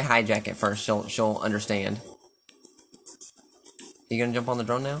 Maybe if I hijack it first, she'll understand. You gonna jump on the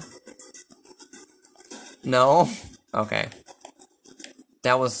drone now? No? Okay.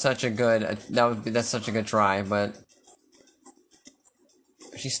 That was such a good, that's such a good try, but...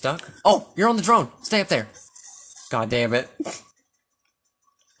 Is she stuck? Oh, you're on the drone! Stay up there! God damn it.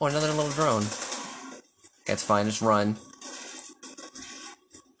 Oh, another little drone. It's fine, just run.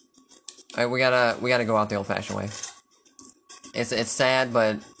 Alright, we gotta go out the old-fashioned way. It's sad,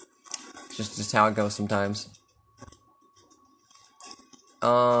 but it's just how it goes sometimes.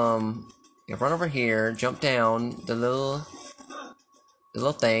 Yeah, run over here, jump down the little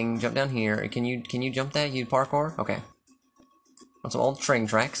thing, jump down here. Can you jump that? You parkour? Okay. On some old train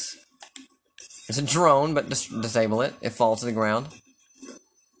tracks. There's a drone, but disable it. It falls to the ground.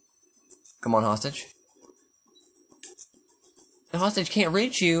 Come on, hostage. The hostage can't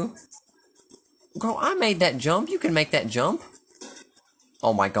reach you. Girl, I made that jump. You can make that jump.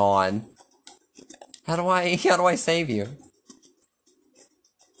 Oh my god. How do I save you?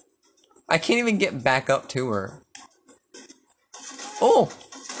 I can't even get back up to her. Oh!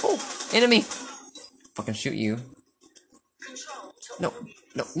 Oh! Enemy! Fucking shoot you. No,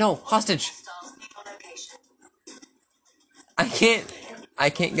 no, no! Hostage! I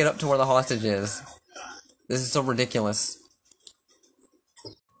can't get up to where the hostage is. This is so ridiculous.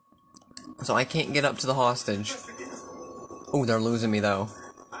 So I can't get up to the hostage. Oh, they're losing me though.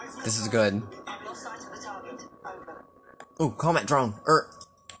 This is good. Oh, combat drone.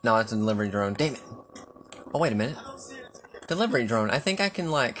 No, that's a delivery drone. Damn it. Oh, wait a minute. Delivery drone. I think I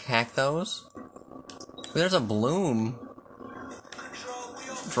can, like, hack those. There's a bloom.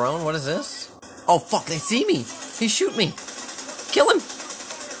 Drone, what is this? Oh, fuck, they see me. He shoot me. Kill him.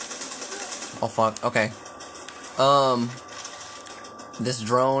 Oh, fuck. Okay. This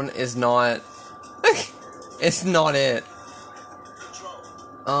drone is not... it's not it.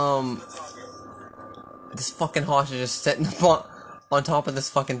 This fucking hostage is sitting on top of this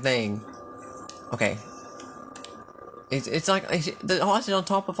fucking thing. Okay. It's like the hostage on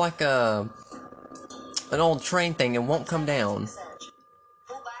top of like an old train thing and won't come down.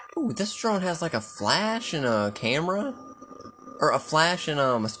 Ooh, this drone has like a flash and a camera, or a flash and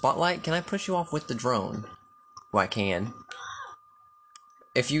a spotlight. Can I push you off with the drone? Oh, I can.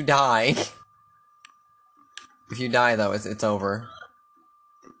 If you die, though, it's over.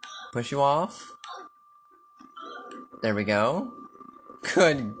 Push you off. There we go.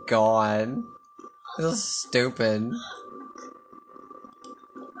 Good God. This is stupid.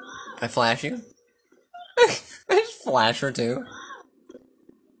 I flash you? I just flash her too.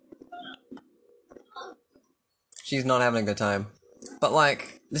 She's not having a good time. But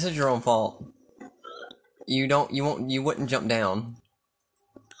like, this is your own fault. You wouldn't jump down.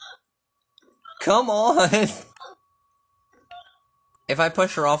 Come on! If I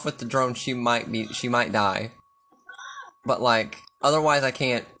push her off with the drone, she might die. But like, otherwise I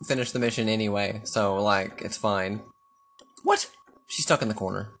can't finish the mission anyway, so like, it's fine. What? She's stuck in the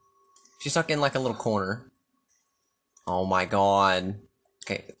corner. She's stuck in like a little corner. Oh my god.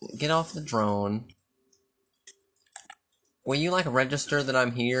 Okay, get off the drone. Will you like register that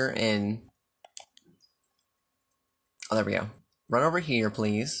I'm here and... Oh, there we go. Run over here,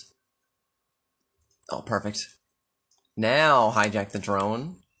 please. Oh, perfect. Now hijack the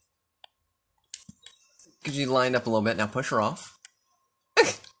drone. Because you lined up a little bit. Now push her off.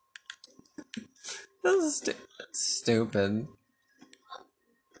 This is stupid.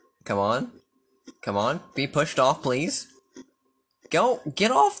 Come on. Come on. Be pushed off, please. Go.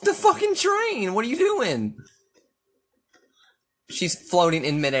 Get off the fucking train. What are you doing? She's floating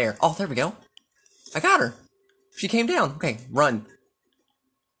in midair. Oh, there we go. I got her. She came down. Okay, run.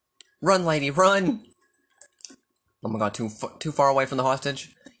 Run, lady, run. Oh my god, too far away from the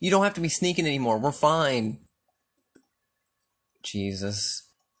hostage. You don't have to be sneaking anymore. We're fine. Jesus.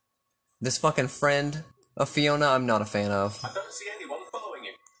 This fucking friend of Fiona, I'm not a fan of. I don't see anyone following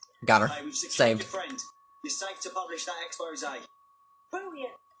you. Got her. Hey, we've secured Saved. your friend. You're safe to publish that expose.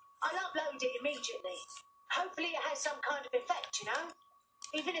 Brilliant. I'll upload it immediately. Hopefully it has some kind of effect, you know?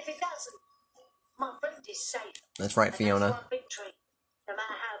 Even if it doesn't, my friend is safe. That's right, And Fiona. that's one victory, no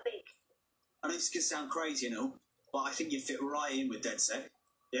matter how big. I know this can sound crazy and all, but I think you fit right in with DedSec.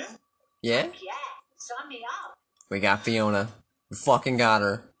 Yeah? Yeah? Yeah, sign me up. We got Fiona. We fucking got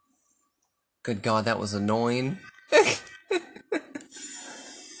her. Good god, that was annoying.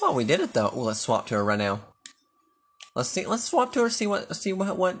 Oh, we did it though. Ooh, let's swap to her right now. Let's swap to her, see what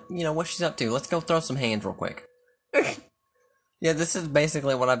you know, what she's up to. Let's go throw some hands real quick. Yeah, this is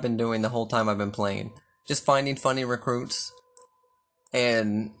basically what I've been doing the whole time I've been playing. Just finding funny recruits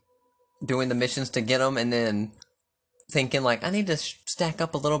and doing the missions to get them, and then thinking like I need to stack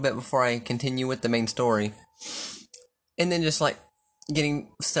up a little bit before I continue with the main story, and then just like getting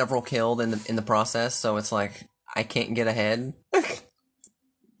several killed in the process. So it's like I can't get ahead.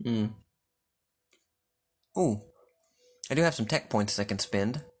 Ooh, I do have some tech points I can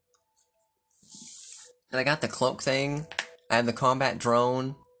spend. And I got the cloak thing. I have the combat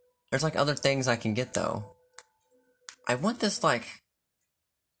drone. There's like other things I can get though. I want this like...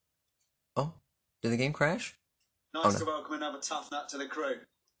 Oh, did the game crash? Nice no. to welcome another tough nut to the crew.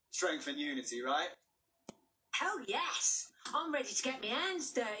 Strength and unity, right? Hell yes! I'm ready to get my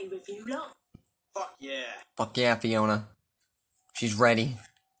hands dirty with you lot. Fuck yeah. Fuck yeah, Fiona. She's ready.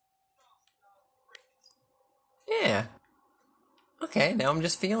 Yeah. Okay, now I'm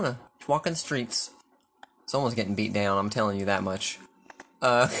just Fiona. Just walking the streets. Someone's getting beat down, I'm telling you that much.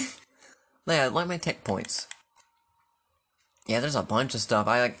 Yeah, I like my tech points. Yeah, there's a bunch of stuff.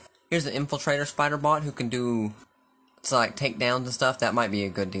 Here's the infiltrator spider bot who can do, it's like takedowns and stuff. That might be a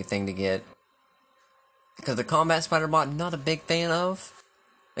good thing to get. Because the combat spider bot, I'm not a big fan of.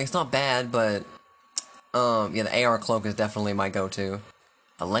 Like, it's not bad, but yeah, the AR cloak is definitely my go-to.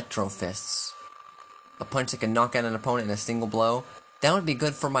 Electro fists. A punch that can knock out an opponent in a single blow. That would be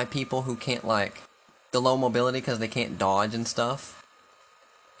good for my people who can't, like, the low mobility because they can't dodge and stuff.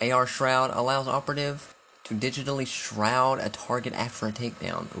 AR Shroud allows operative to digitally shroud a target after a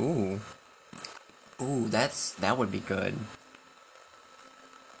takedown. Ooh. Ooh, that would be good.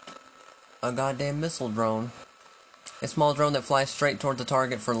 A goddamn missile drone. A small drone that flies straight towards the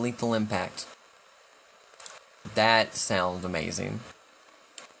target for lethal impact. That sounds amazing.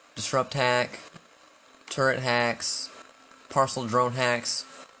 Disrupt hack. Turret hacks. Parcel drone hacks.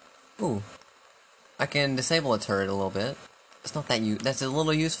 Ooh. I can disable a turret a little bit. It's not that that's a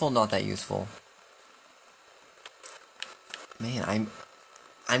little useful, not that useful. Man,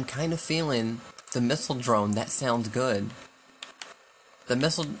 I'm kind of feeling the missile drone. That sounds good. The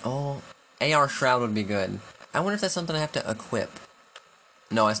missile... Oh, AR Shroud would be good. I wonder if that's something I have to equip.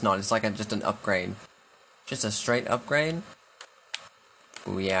 No, it's not. It's like just an upgrade. Just a straight upgrade?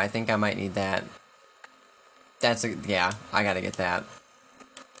 Ooh, yeah, I think I might need that. Yeah, I gotta get that.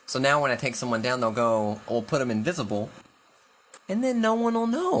 So now when I take someone down, we'll put them invisible. And then no one will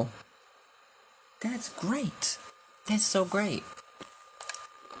know. That's great. That's so great.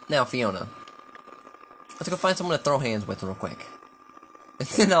 Now, Fiona. Let's go find someone to throw hands with real quick. And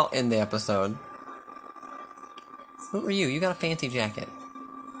then I'll end the episode. Who are you? You got a fancy jacket.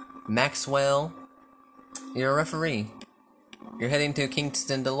 Maxwell. You're a referee. You're heading to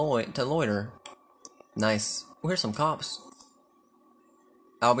Kingston to loiter. Nice. Oh, here's some cops.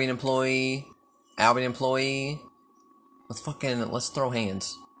 Albion employee. Albion employee. Let's throw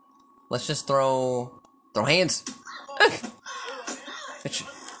hands. Let's just throw hands! Bitch,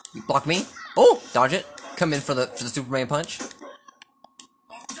 you block me? Oh! Dodge it. Come in for the Superman punch.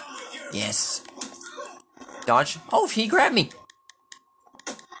 Yes. Dodge. Oh, he grabbed me!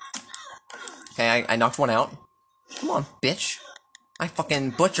 Okay, I knocked one out. Come on, bitch. I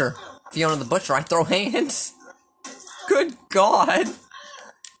fucking butcher. Fiona the Butcher, I throw hands. Good God.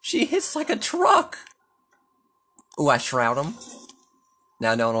 She hits like a truck. Ooh, I shroud him.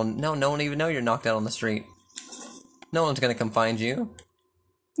 Now no one even know you're knocked out on the street. No one's gonna come find you.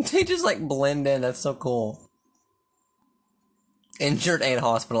 They just like blend in, that's so cool. Injured and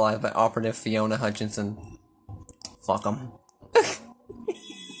hospitalized by Operative Fiona Hutchinson. Fuck them.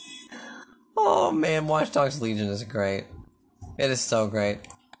 Oh man, Watch Dogs Legion is great. It is so great.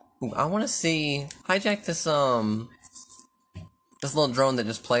 Ooh, I wanna see... Hijack this little drone that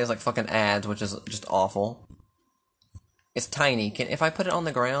just plays like fucking ads, which is just awful. It's tiny. If I put it on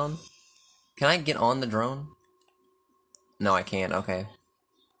the ground, can I get on the drone? No, I can't. Okay.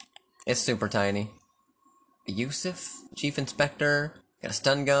 It's super tiny. Yusuf, Chief Inspector, got a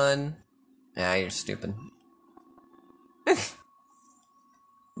stun gun. Yeah, you're stupid.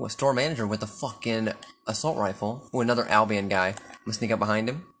 Ooh, a store manager with a fucking assault rifle. Ooh, another Albion guy. I'm gonna sneak up behind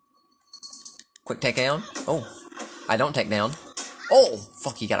him. Quick takedown. Oh, I don't take down. Oh,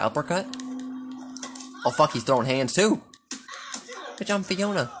 fuck, he got an uppercut. Oh, fuck, he's throwing hands too. Bitch, I'm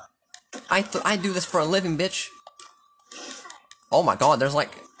Fiona. I do this for a living, bitch. Oh my God, there's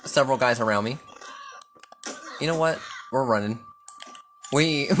like several guys around me. You know what? We're running.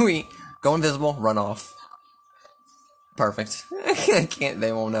 We go invisible, run off. Perfect. I can't,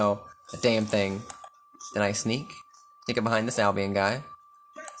 they won't know a damn thing. Then I sneak up behind this Albion guy.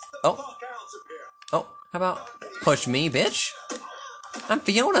 Oh. Oh, how about push me, bitch? I'm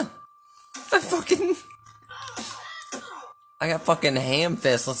Fiona. I got fucking ham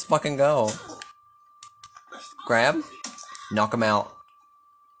fist. Let's fucking go. Grab. Knock him out.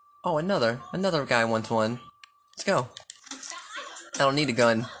 Oh, another guy wants one. Let's go. I don't need a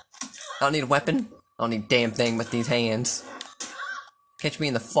gun. I don't need a weapon. I don't need a damn thing but these hands. Catch me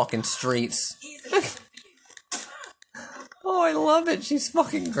in the fucking streets. Oh, I love it. She's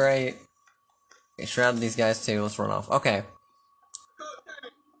fucking great. Okay, shroud these guys too. Let's run off. Okay.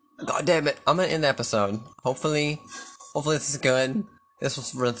 God damn it. I'm gonna end the episode. Hopefully this is good. This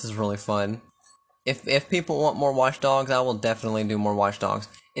is really fun. If people want more Watch Dogs, I will definitely do more Watch Dogs.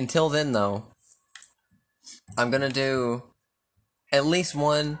 Until then, though, I'm gonna do at least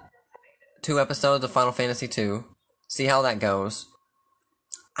 1-2 episodes of Final Fantasy 2. See how that goes.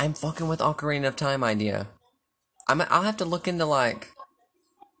 I'm fucking with Ocarina of Time idea. I'll have to look into like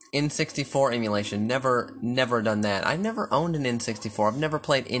N64 emulation. Never done that. I've never owned an N64. I've never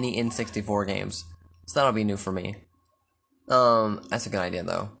played any N64 games, so that'll be new for me. That's a good idea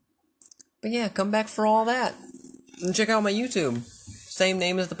though. But yeah, come back for all that. And check out my YouTube. Same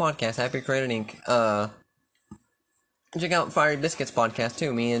name as the podcast, Happy Creator Inc. Check out Fiery Biscuits podcast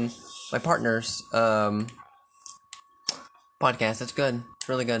too. Me and my partners podcast. It's good. It's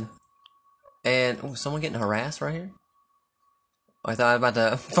really good. And someone getting harassed right here. I thought I was about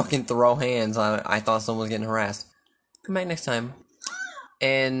to fucking throw hands. I thought someone was getting harassed. Come back next time.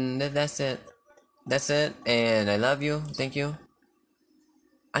 And that's it. That's it. And I love you. Thank you.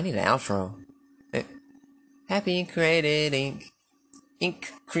 I need an outro. Happy created Inc.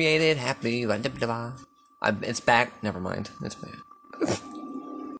 Inc. created happy. It's back. Never mind. It's back.